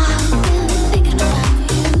 I've been thinking about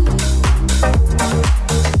you.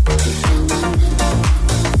 You feel my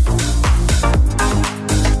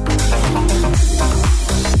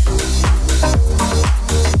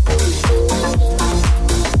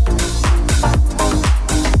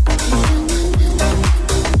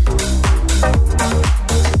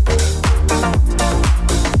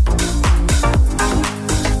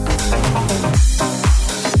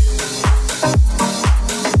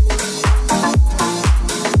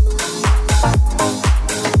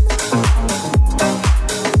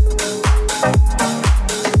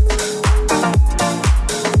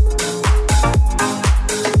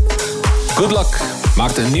Good Luck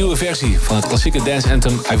maakte een nieuwe versie van het klassieke dance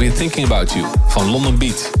anthem I've Been Thinking About You van London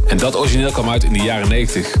Beat. En dat origineel kwam uit in de jaren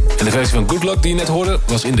 90. En de versie van Good Luck die je net hoorde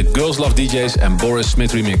was in de Girls Love DJ's en Boris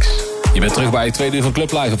Smith remix. Je bent terug bij 2 uur van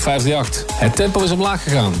Club Live op 538. Het tempo is omlaag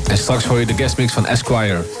gegaan. En straks hoor je de guestmix van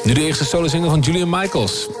Esquire. Nu de eerste solo-single van Julian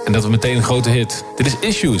Michaels. En dat was meteen een grote hit. Dit is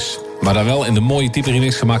Issues, maar dan wel in de mooie type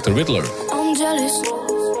remix gemaakt door Riddler. I'm jealous,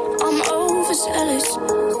 I'm overzealous.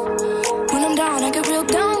 When I'm down, I get real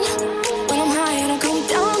down. When I'm high, I don't come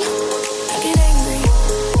down. I get angry,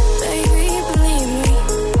 baby, believe me.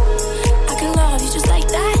 I can love you just like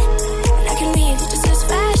that, and I can leave you just as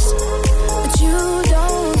fast. But you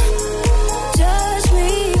don't judge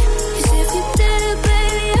me, 'cause if you did,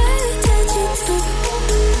 baby, I would judge you too.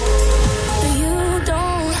 But you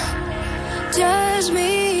don't judge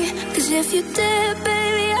me, 'cause if you did,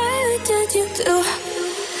 baby, I would judge you too.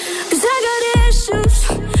 'Cause I got issues,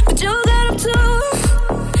 but you got them too.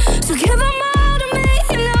 So give them all to me,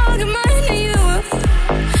 and I'll give mine to you.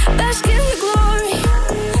 Bask in the glory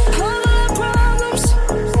of all our problems,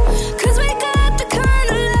 'cause we got the kind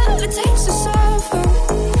of love it takes to solve them.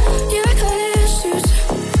 Yeah, I got issues,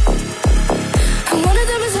 and one of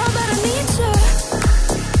them is how bad I need you.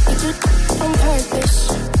 You do it on purpose.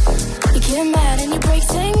 You get mad and you break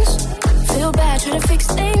things. Feel bad, try to fix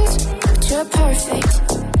things, but you're perfect.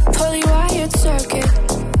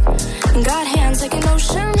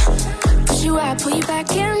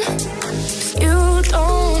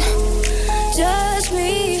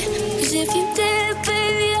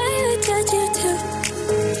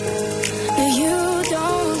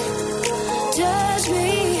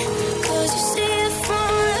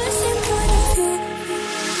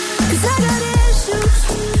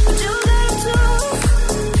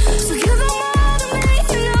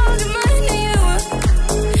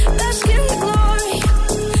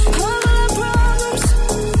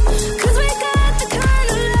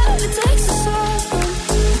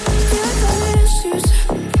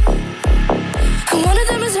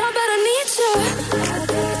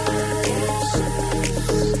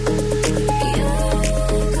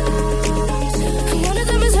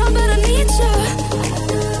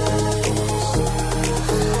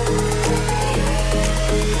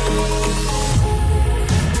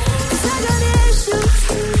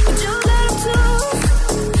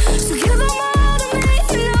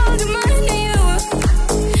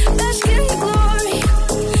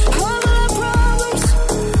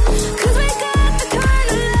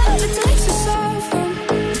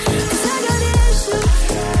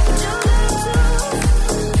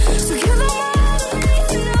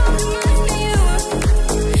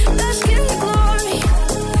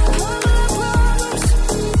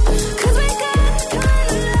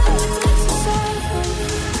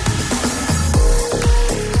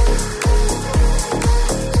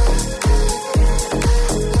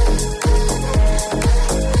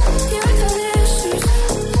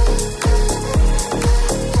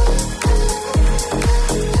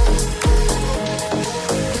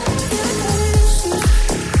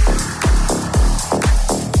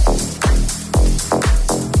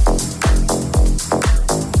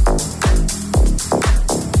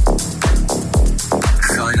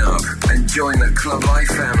 Club Life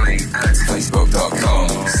family at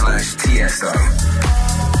facebook.com/Tiesto.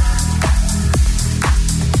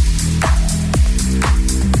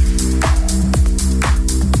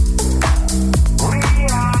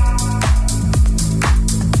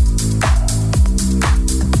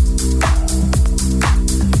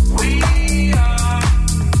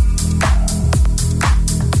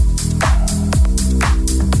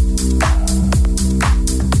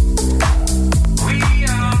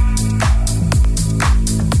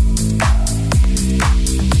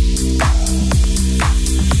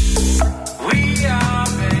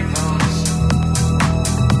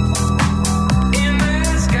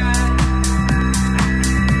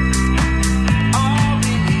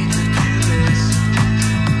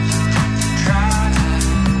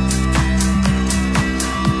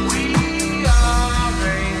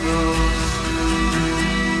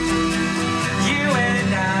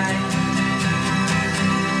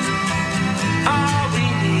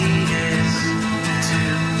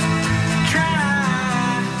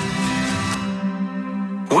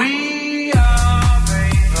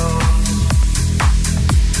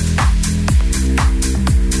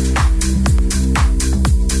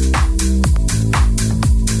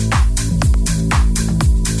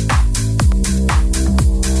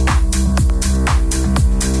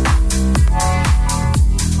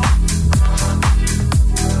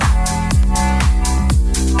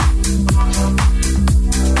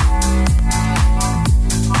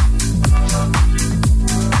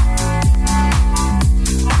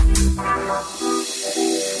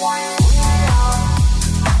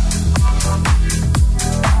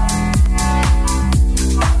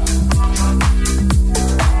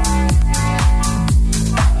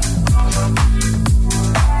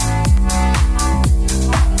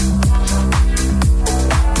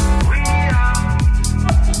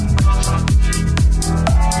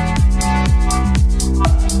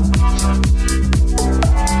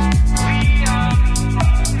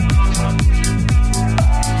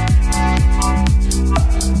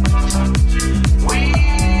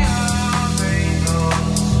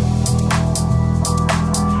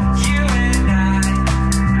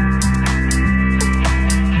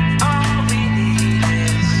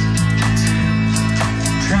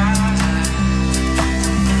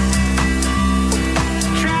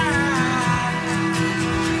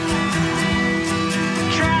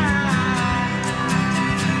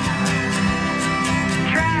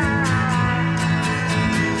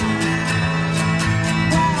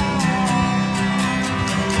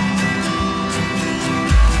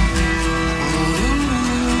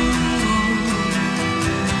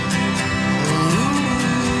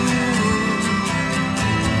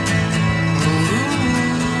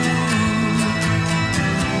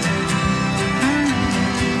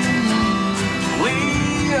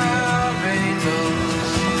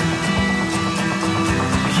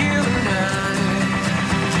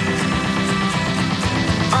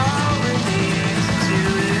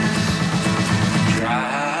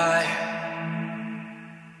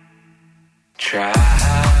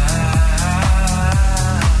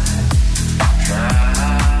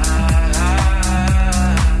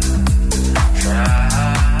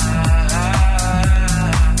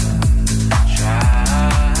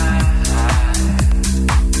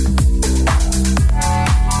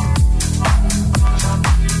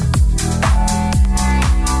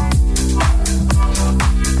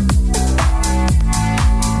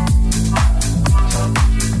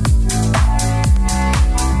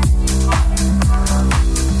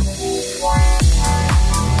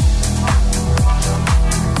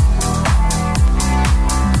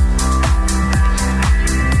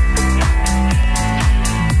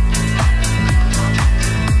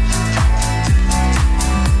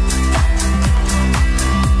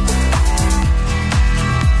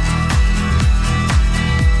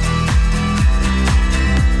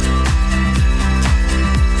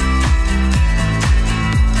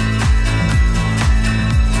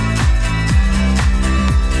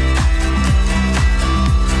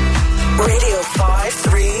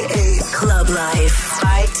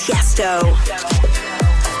 Tiesto.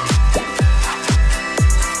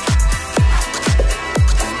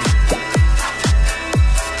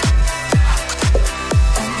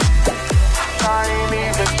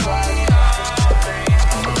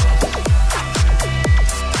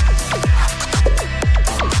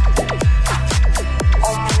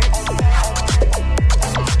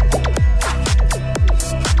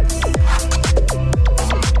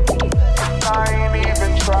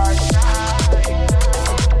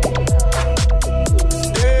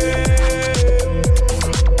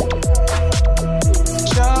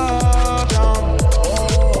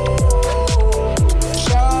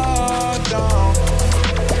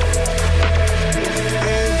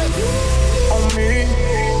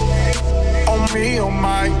 oh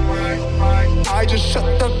my. I just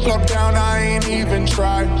shut the club down, I ain't even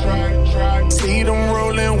tried. See them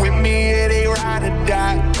rolling with me, yeah, they ride or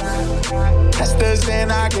die. Testers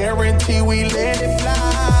and I guarantee we let it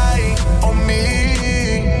fly. On me,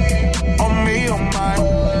 oh my.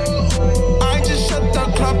 I just shut the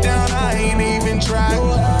club down, I ain't even tried.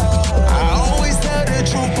 I always tell the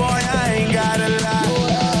truth, boy, I ain't gotta lie.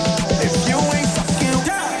 If you ain't fucking,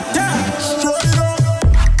 straight up.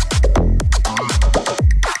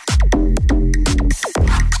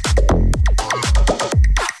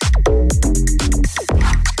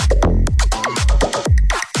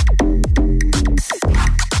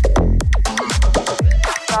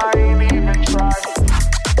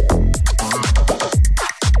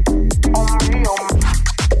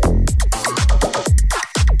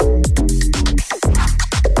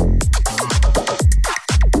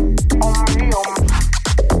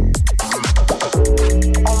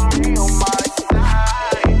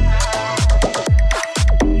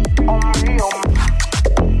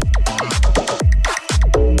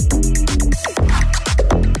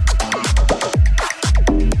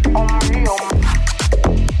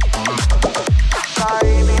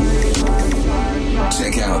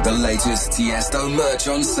 Tiesto merch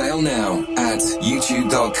on sale now at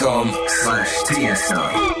youtube.com/Tiesto.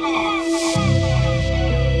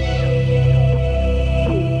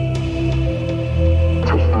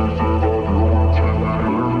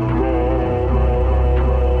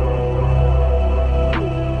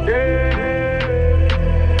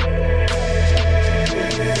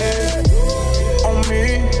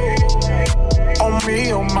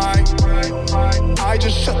 Oh my, I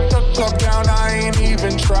just shut the club down, I ain't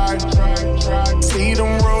even tried. See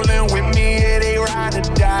them rolling with me, yeah, they ride or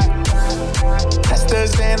die.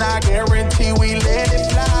 Testers and I guarantee we let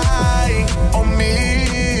it fly. On me,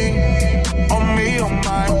 oh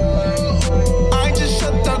my. I just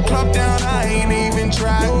shut the club down, I ain't even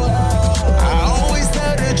tried. I always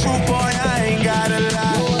tell the truth, boy, I ain't gotta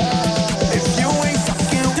lie. If you ain't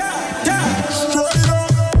fucking,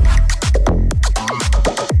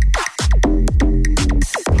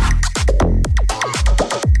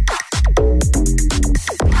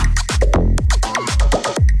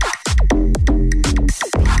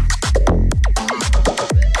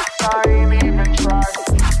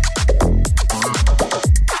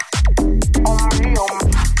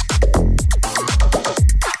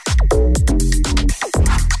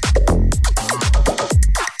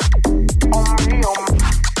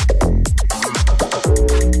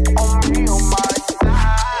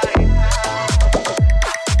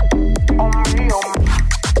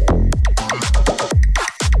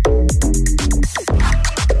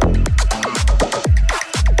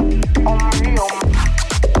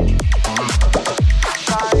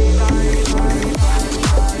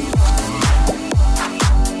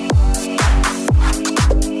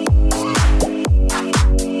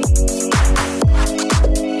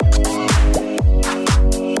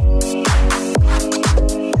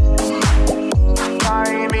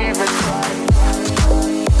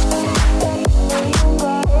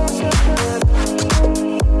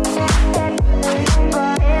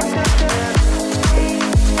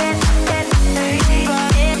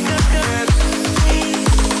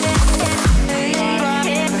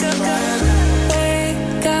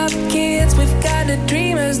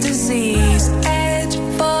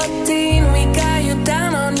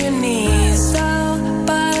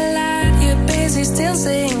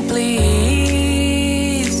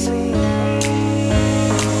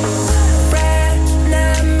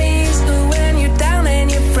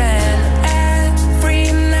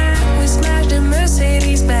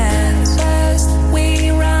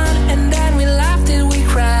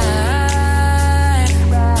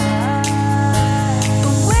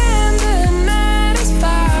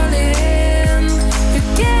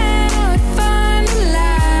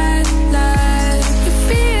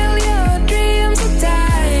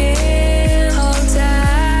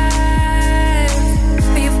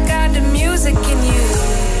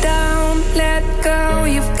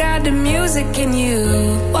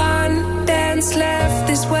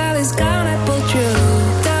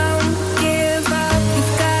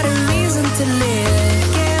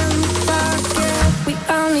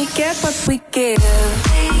 straight up.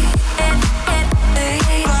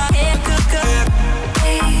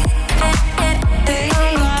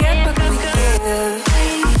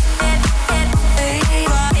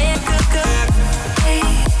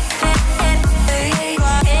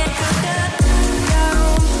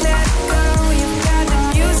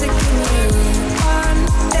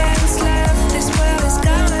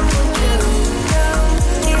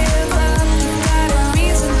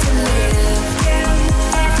 Yeah.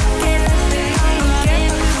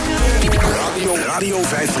 Radio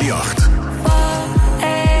 538.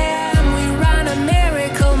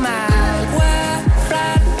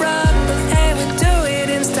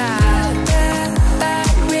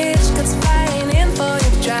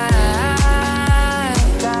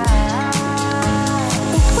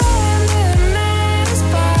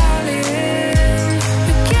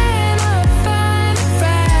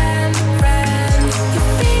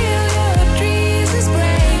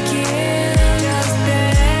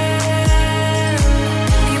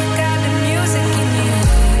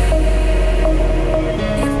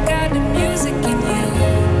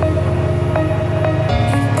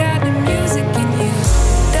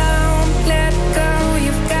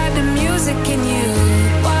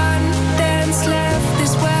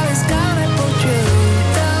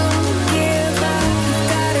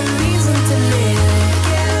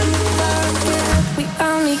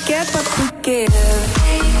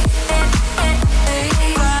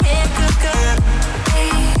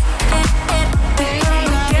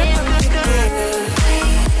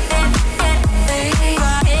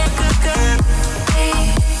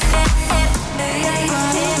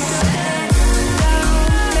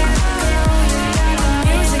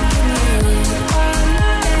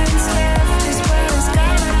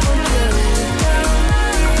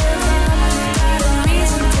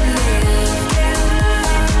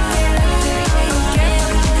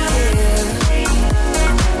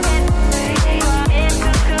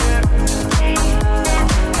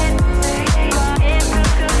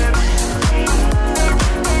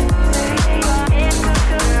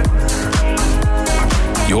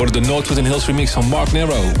 De Northwood and Hills remix van Mark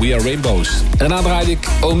Nero, We Are Rainbows. En daarna draaide ik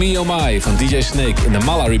Oh Me Oh My van DJ Snake in de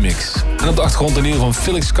Mala remix. En op de achtergrond een nieuw van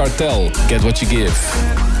Felix Cartel, Get What You Give.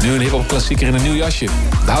 Nu een hip-hop klassieker in een nieuw jasje.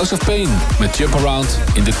 The House of Pain met Jump Around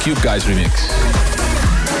in de Cube Guys remix.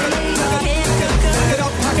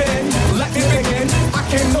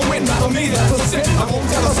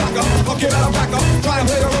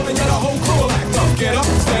 Get up,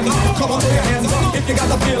 stand up, come on, throw your hands up. If you got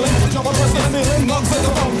the feeling, jump on first in the ceiling. Mugs in the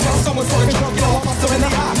phone, tell someone's fucking drunk, get all monster in the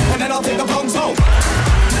eye, and then I'll take the punks home.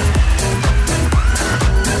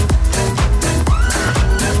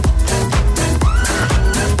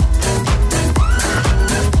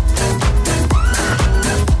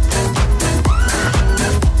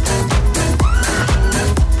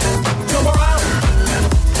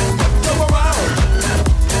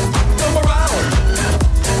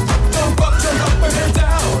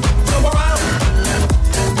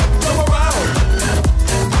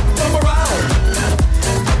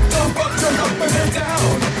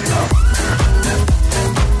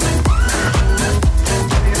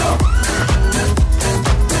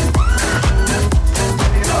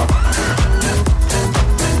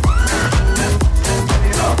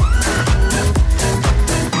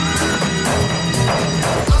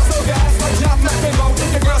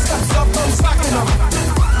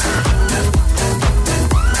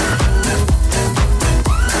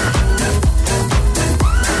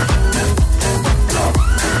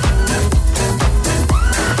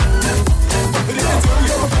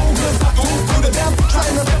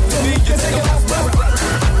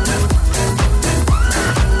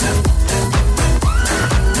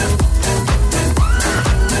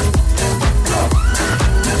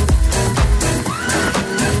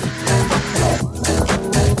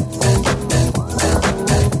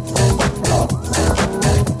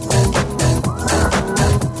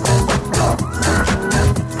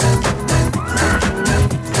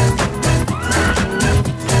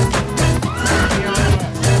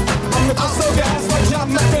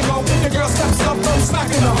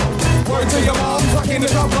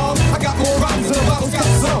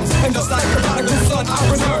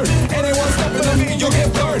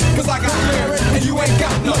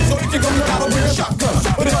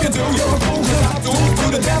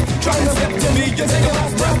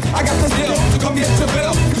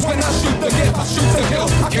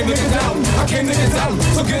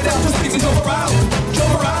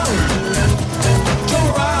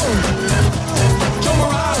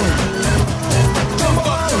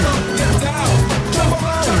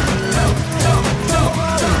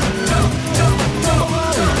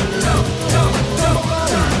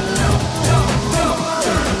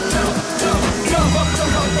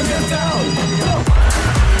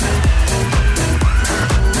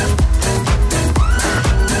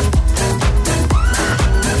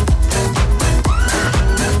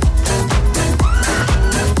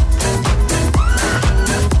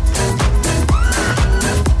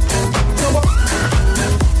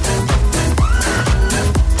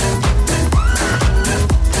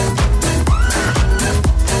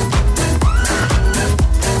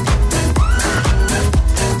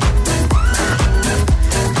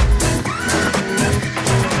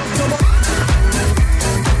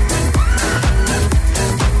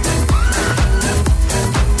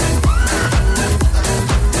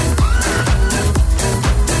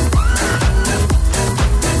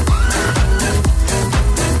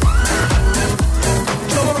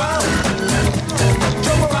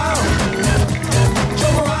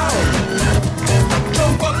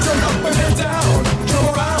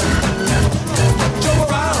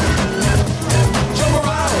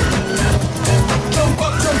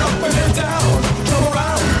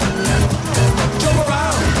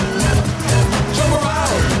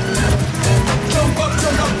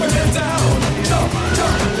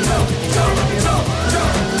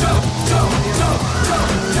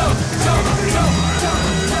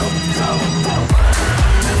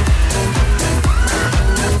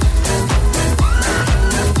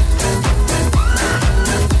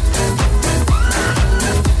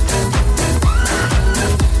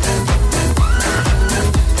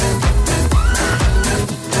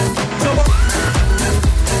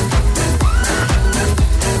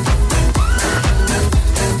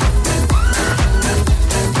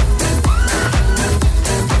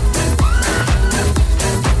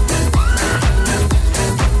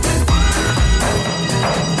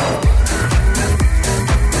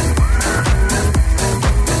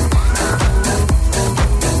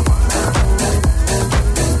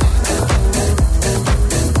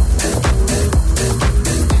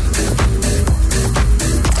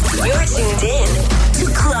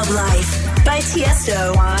 by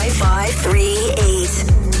Tiesto. 5538.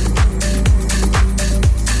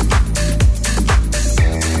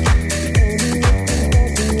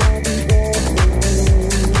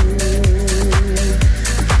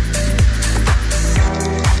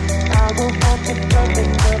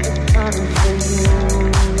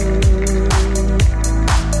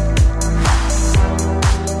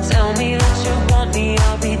 Tell me that you want me,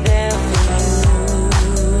 I'll be there for you.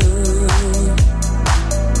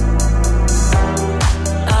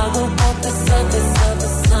 I will walk the surface of the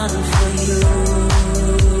sun for you.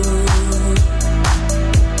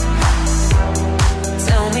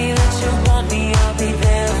 Tell me that you want me, I'll be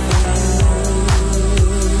there for you.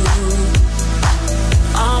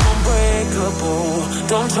 I'm unbreakable,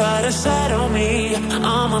 don't try to shadow me.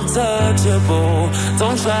 I'm untouchable,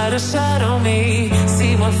 don't try to shadow me.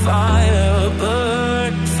 See my fire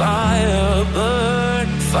burn, fire burn,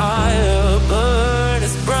 fire burn.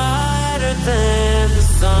 It's brighter than the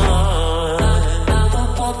sun.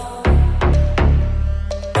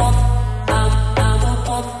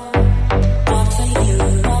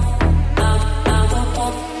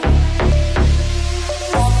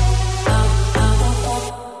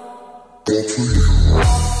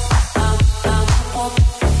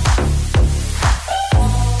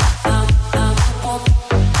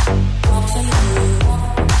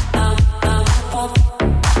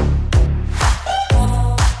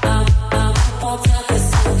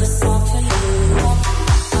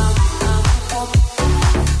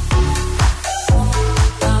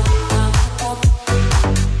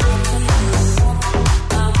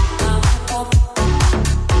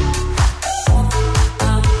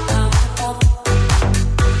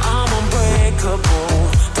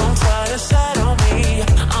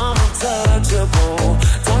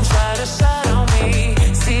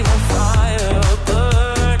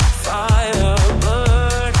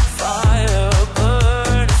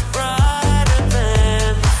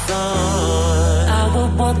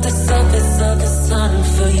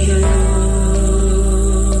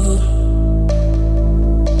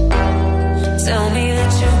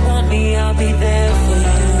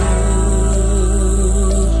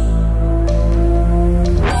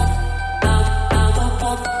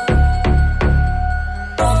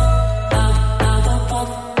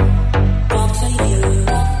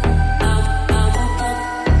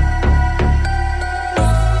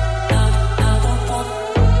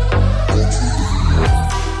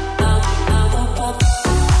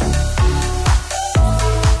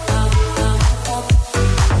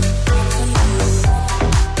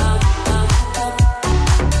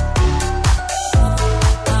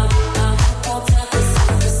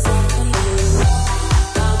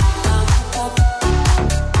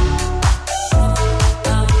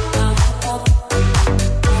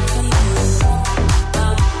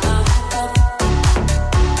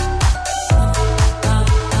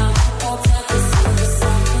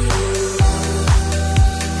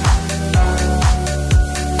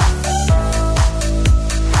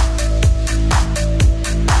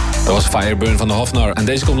 Fireburn van de Hofnar. En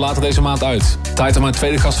deze komt later deze maand uit. Tijd om mijn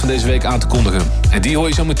tweede gast van deze week aan te kondigen. En die hoor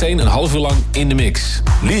je zo meteen een half uur lang in de mix.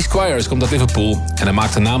 Lee Squires komt uit Liverpool. En hij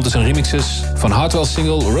maakt de naam tussen remixes van Hardwell's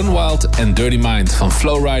single Run Wild en Dirty Mind van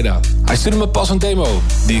Flowrider. Hij stuurde me pas een demo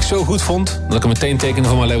die ik zo goed vond dat ik hem meteen tekende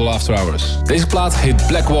voor mijn label After Hours. Deze plaat heet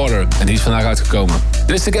Blackwater en die is vandaag uitgekomen.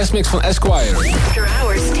 Dit is de guestmix van Esquire. After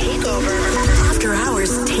Hours Takeover. After Hours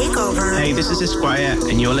Takeover. Hey, this is Esquire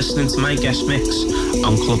and you're listening to my guest mix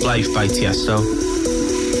on Club Life by Tiesto.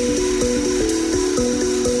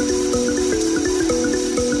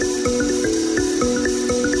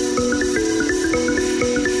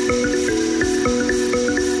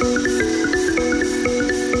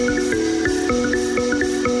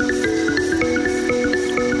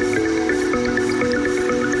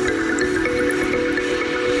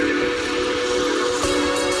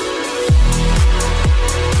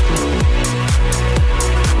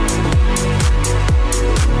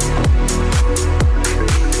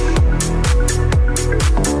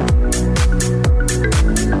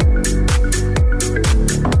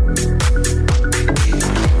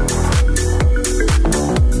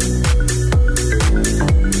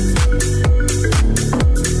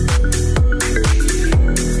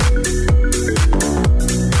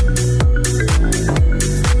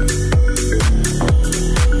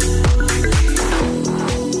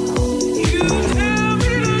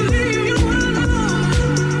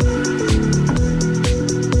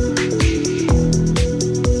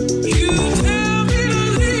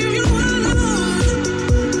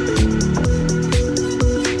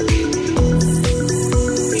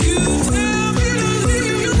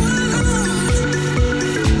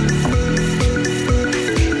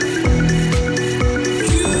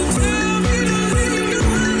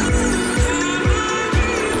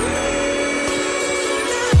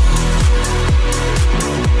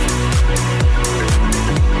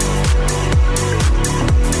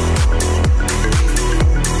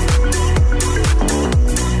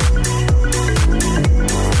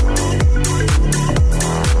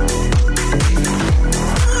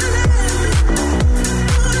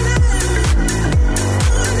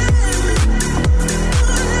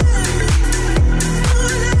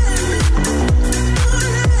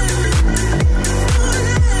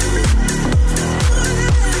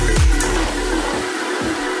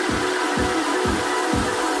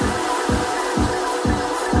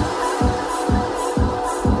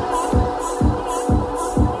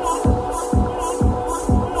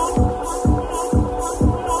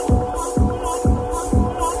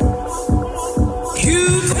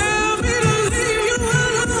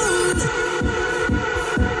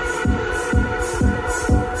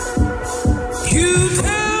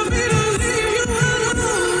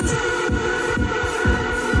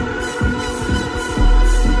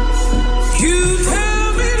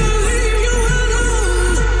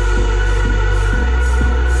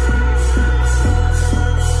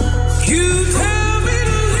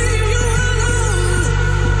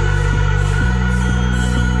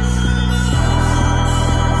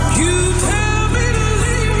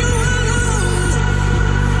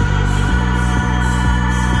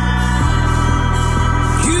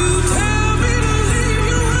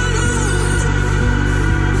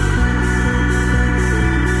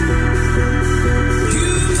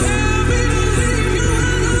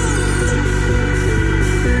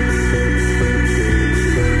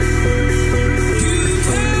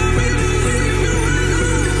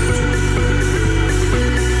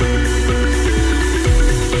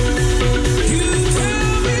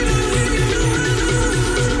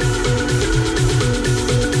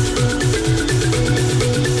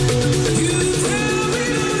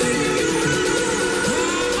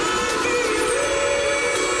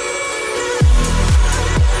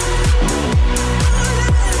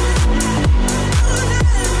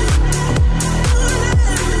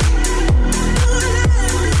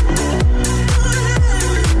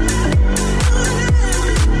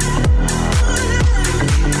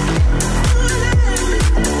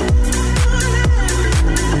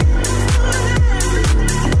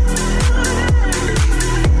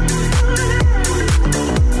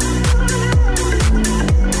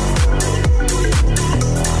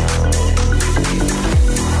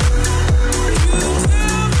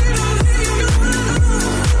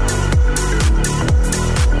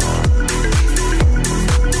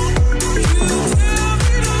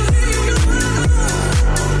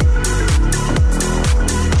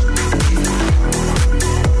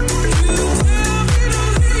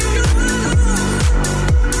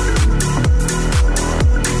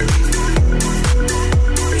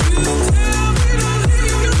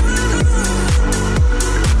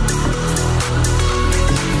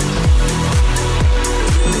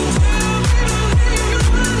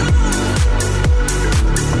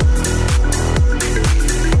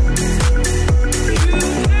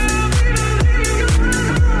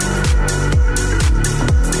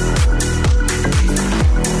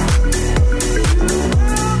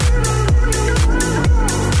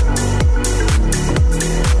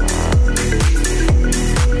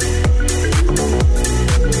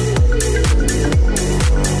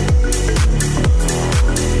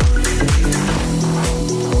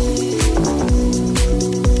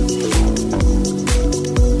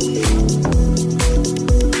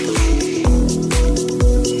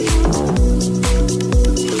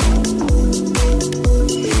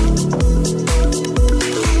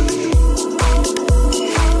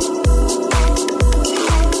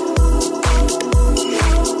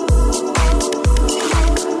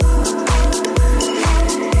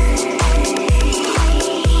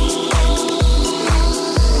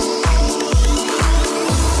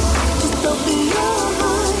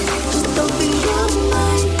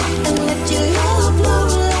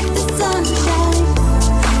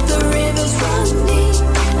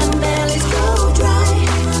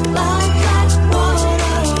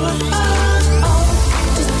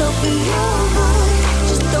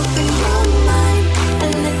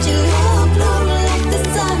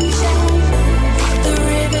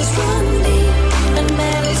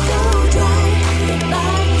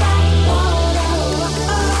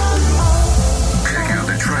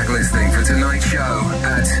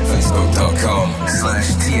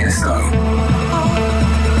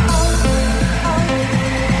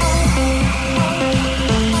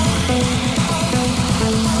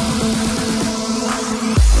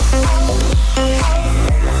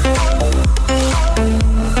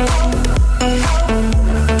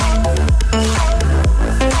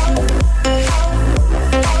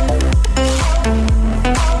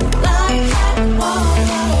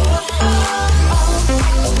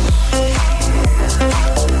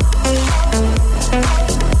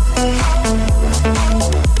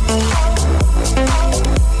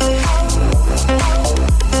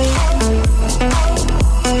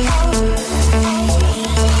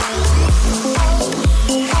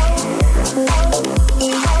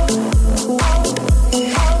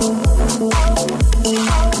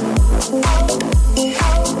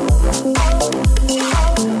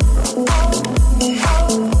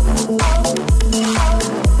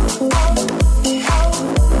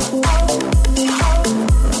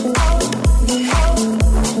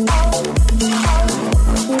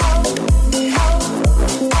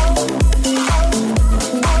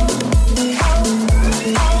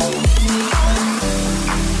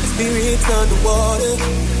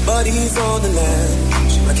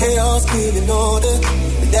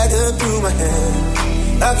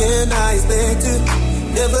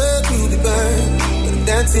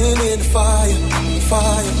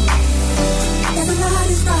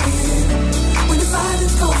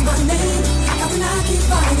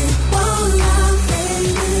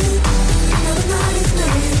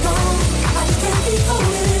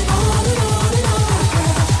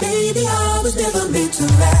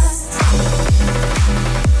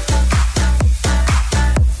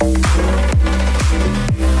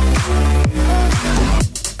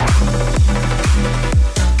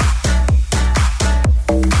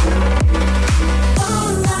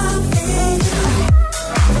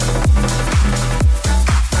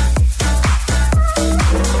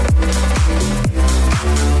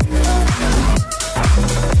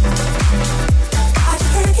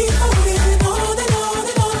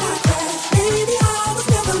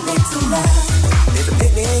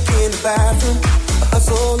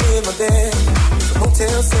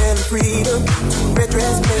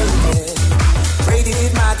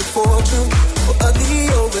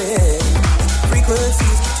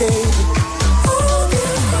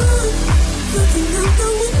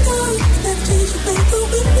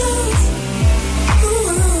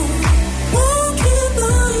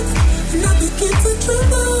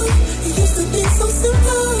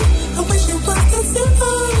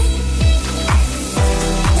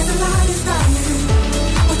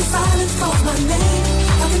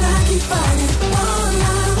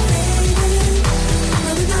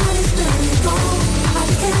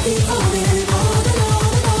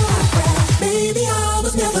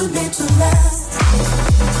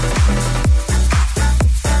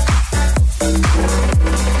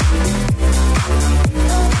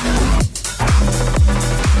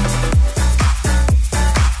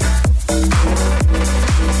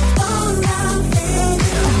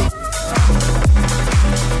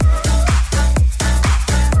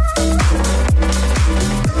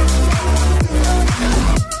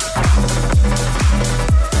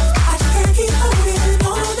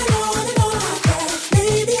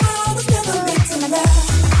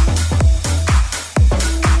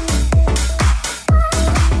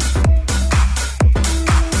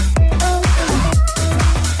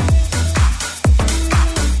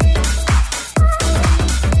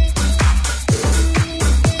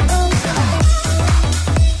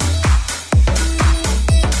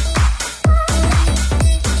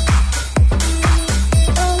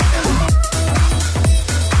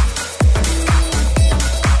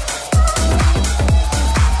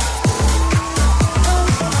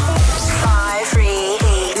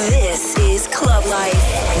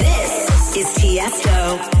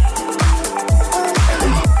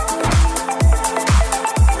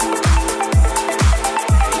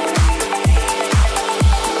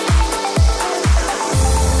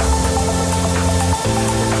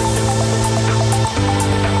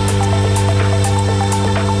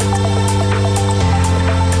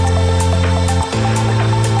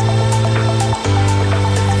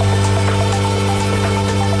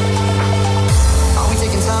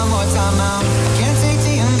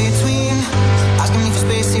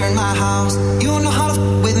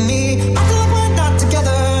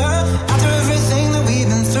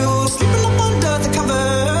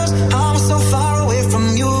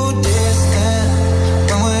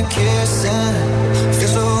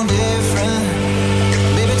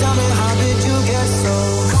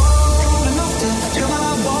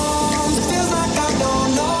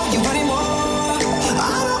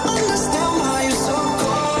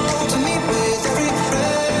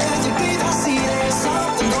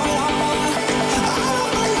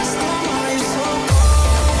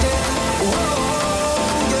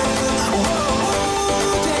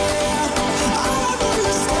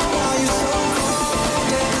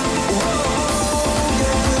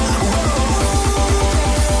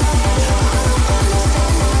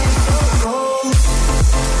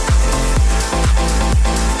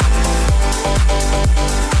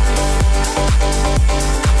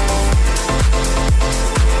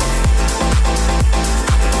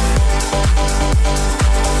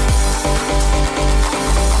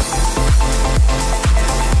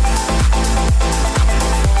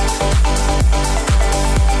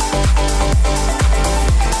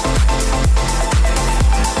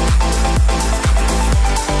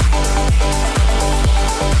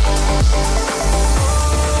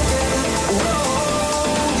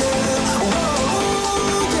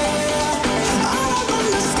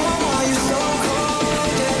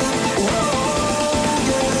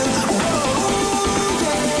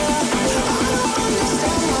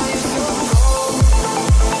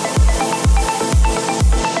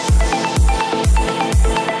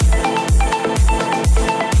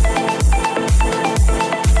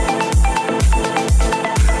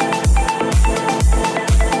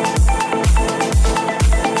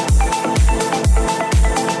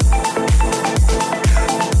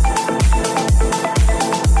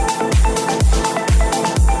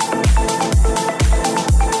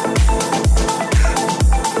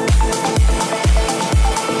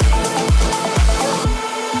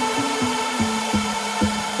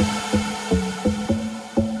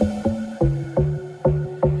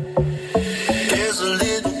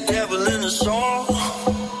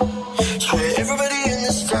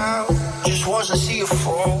 once I see you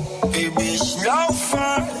fall. Baby, it's no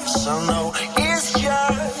fun, so no, it's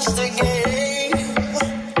just a game.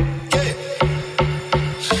 Yeah.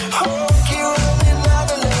 Oh, keep running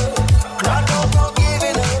out of love, but I don't go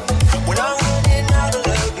giving up. When I'm running out of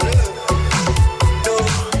love, no,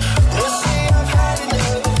 let's say I've had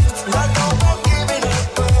enough, but I don't go giving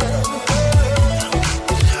up.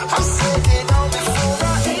 I said it all before, I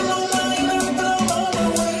ain't no money to blow all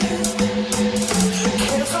away.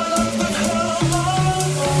 Can't find love but come on.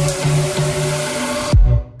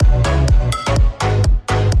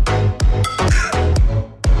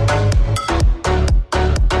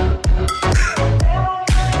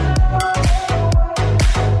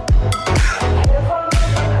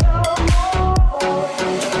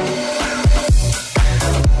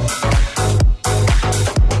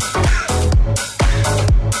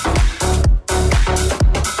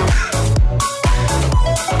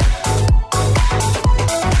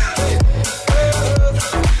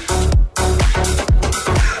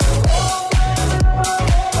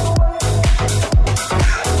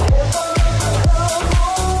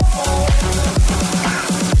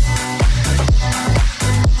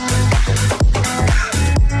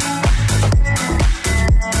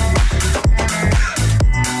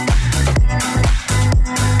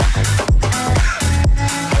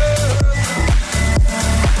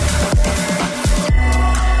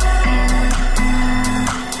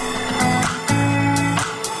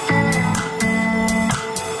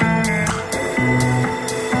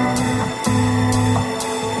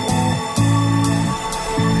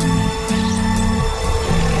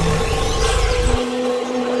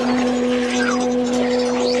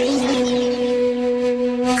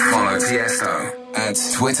 Follow Tiesto at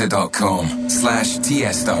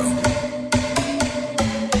twitter.com/Tiesto.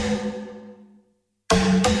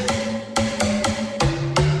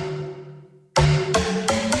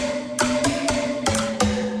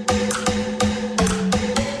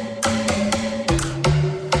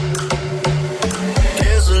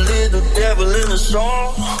 There's a little devil in the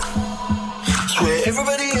song. Swear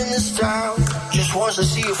everybody in this town just wants to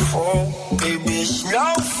see you fall. Baby, it's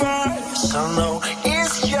no fun, so no,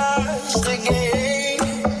 it's just a game.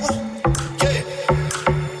 Yeah.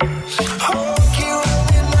 Oh, keep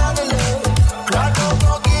running out of love, but I don't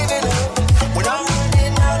go giving up. When I'm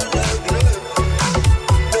running out of love,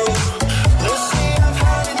 no, let's say I've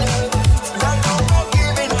had enough, but I don't go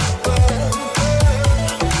giving up.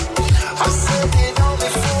 I said it all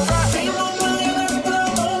before, I ain't no money to blow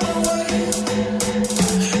away.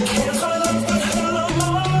 Can't find love but come on.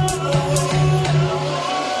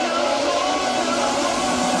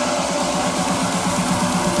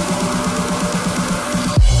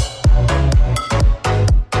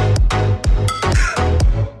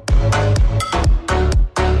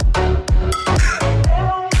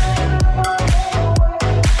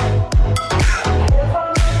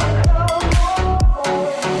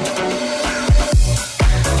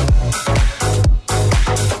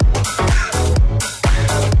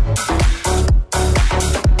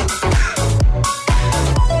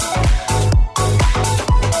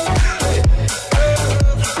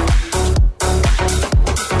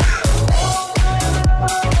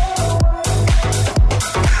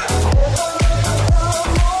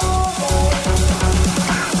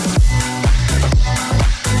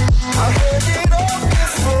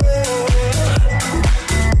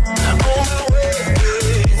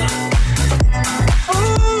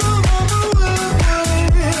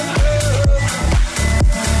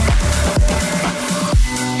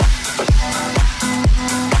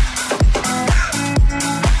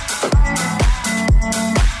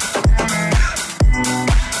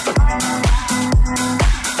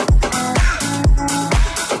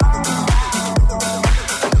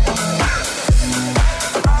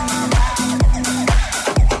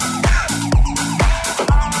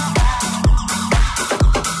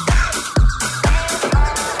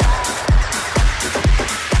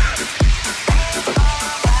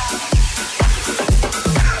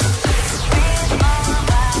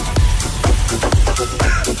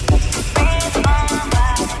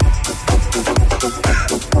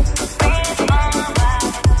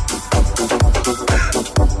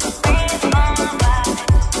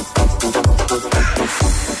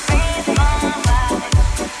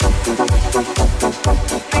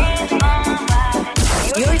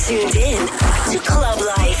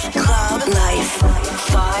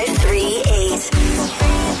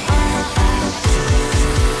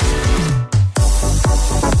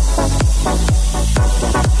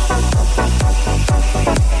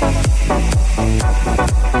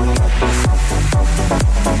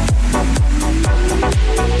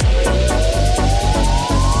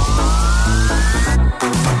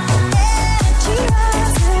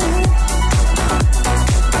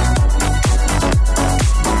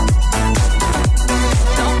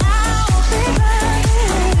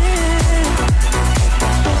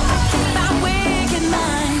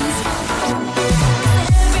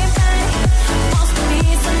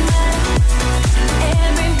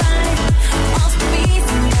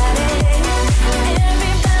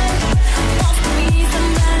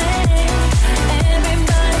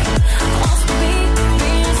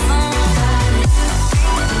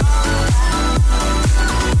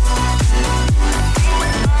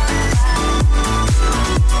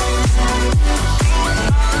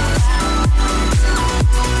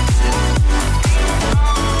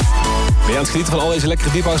 aan het genieten van al deze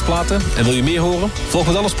lekkere Deep House platen? En wil je meer horen? Volg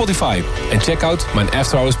me dan op Spotify. En check out mijn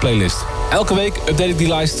After Hours playlist. Elke week update ik die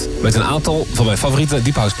lijst met een aantal van mijn favoriete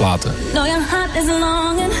Deep House platen. No, your heart is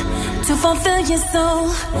longing to fulfill your soul.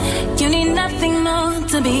 You need nothing more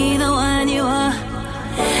to be the one you are.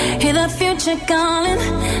 Hear the future calling,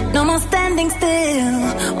 no more standing still.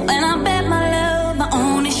 When I bet my love, my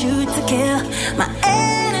only shoot to kill. My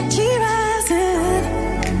energy rising,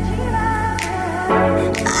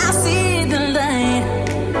 I see the light,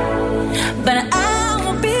 but I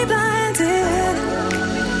won't be blinded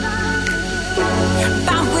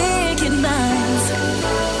by wicked minds.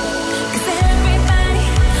 'Cause everybody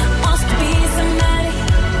wants to be somebody.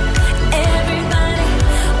 Everybody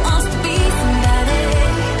wants to be somebody.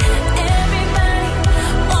 Everybody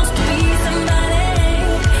wants to be somebody.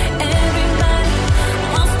 Everybody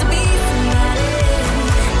wants to be somebody.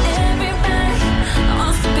 Everybody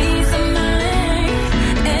wants to be somebody.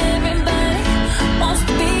 Everybody wants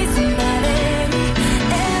to be somebody.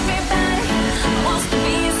 Everybody wants to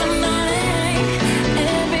be somebody.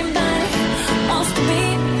 Everybody wants to be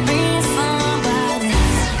somebody.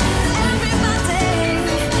 Everybody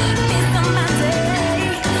be somebody.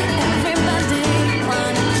 Everybody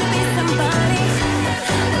wanna be somebody.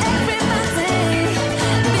 Everybody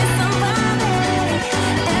be somebody.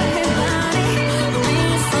 Everybody be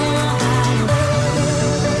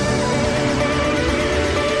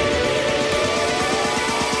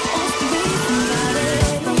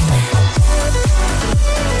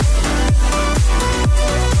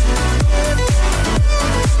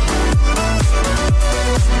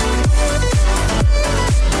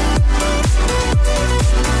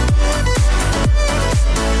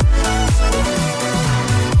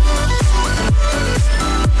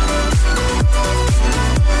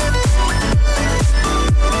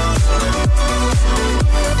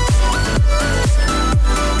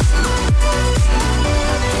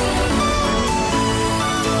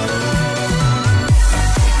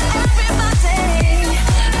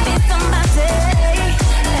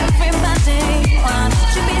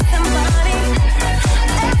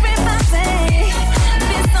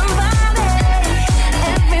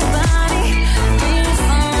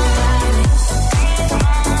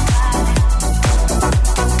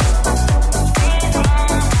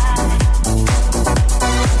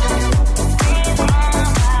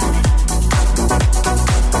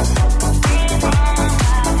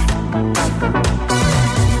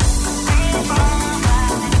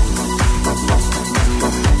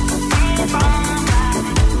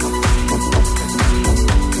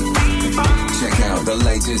Check out the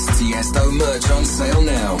latest Tiesto merch on sale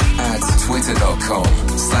now at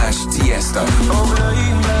twitter.com/Tiesto.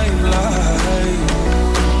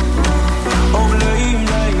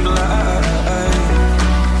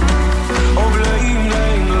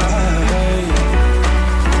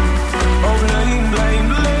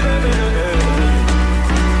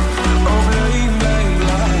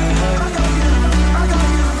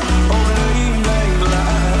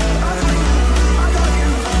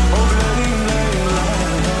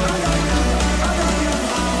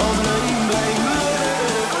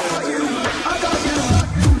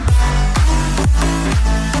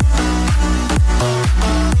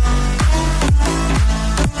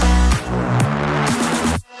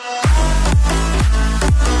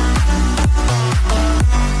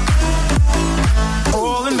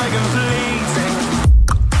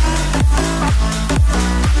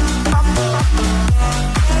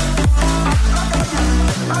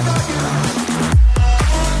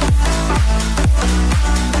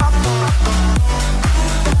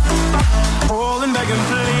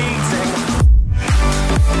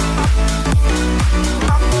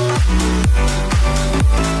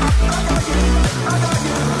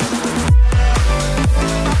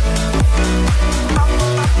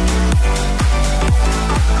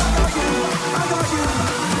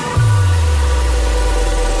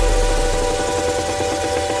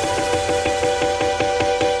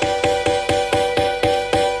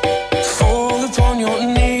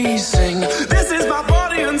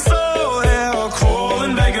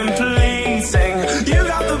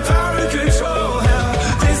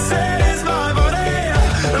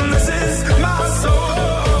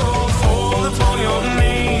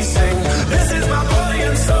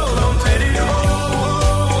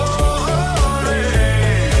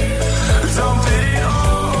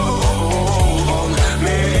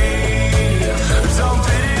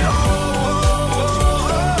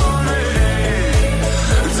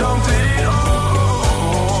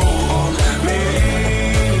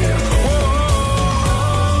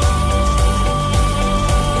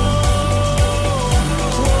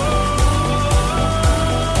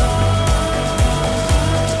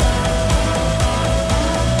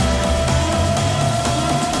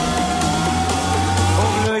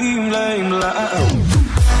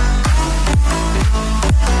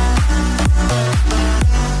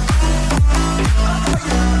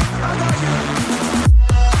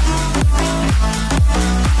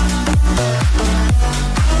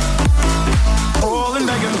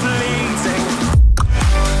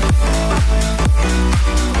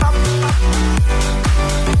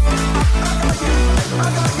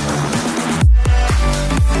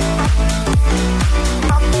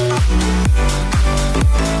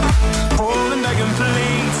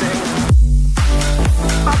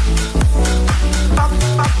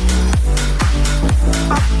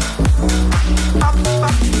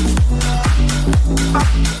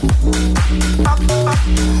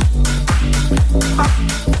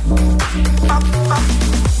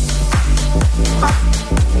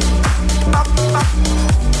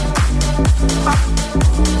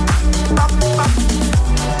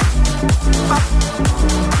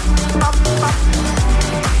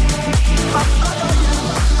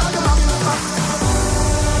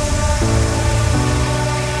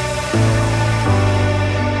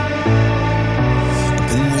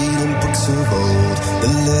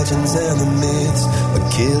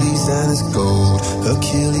 Achilles and his gold,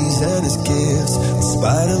 Achilles and his gifts, and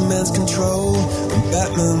Spider-Man's control, and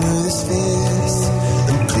Batman with his fists.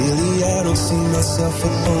 And clearly I don't see myself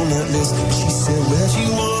upon that list. But she said, where'd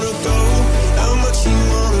you wanna go? How much you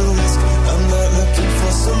wanna risk? I'm not looking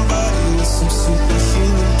for somebody with some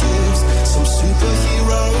superhuman gifts, some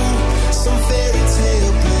superhero, some fairy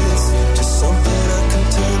tale bliss. Just something I can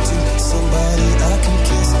turn to, somebody I can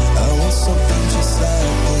kiss. I want something just like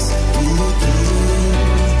this.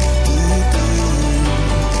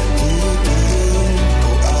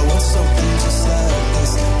 Something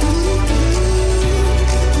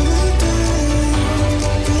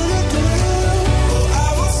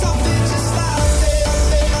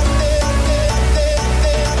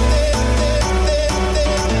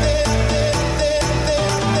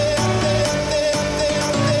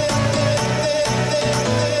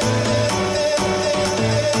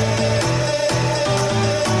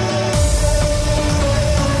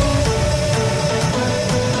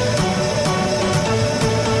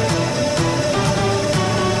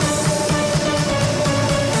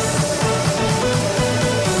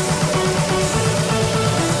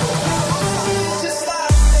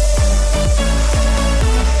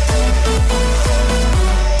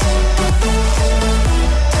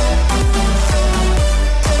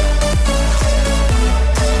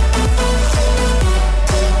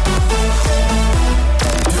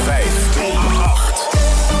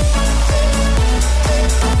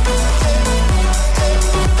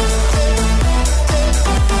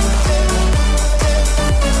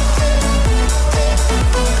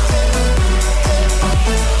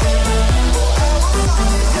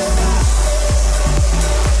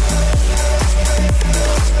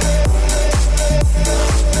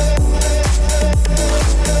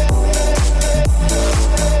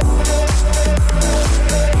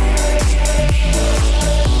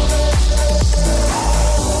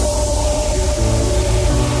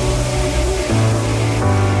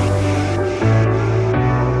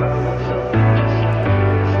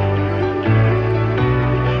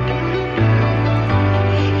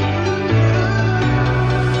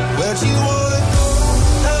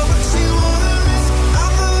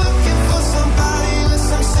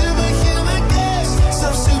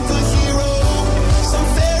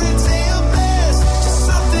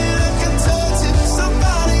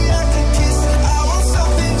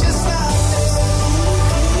just like this.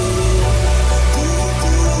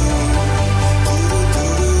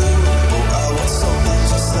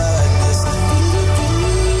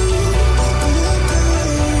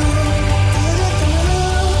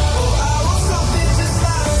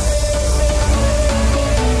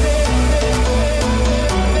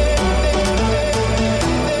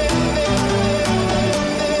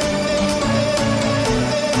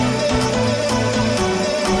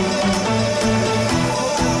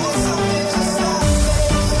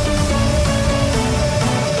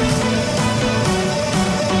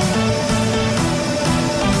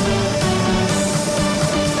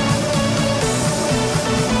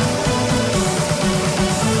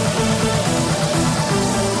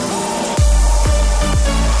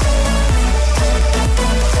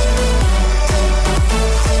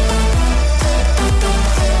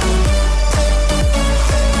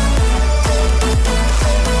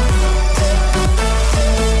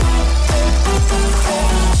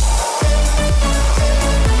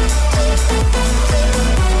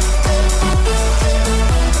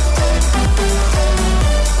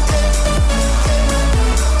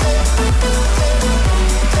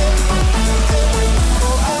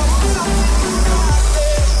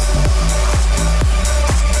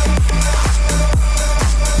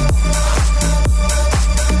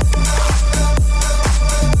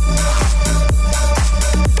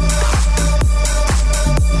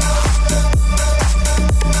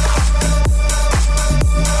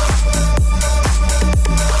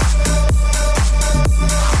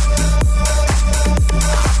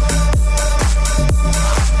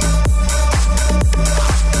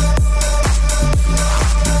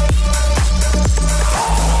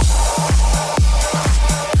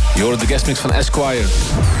 Je hoorde de guestmix van Esquire.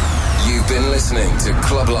 You've been listening to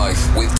Club Life with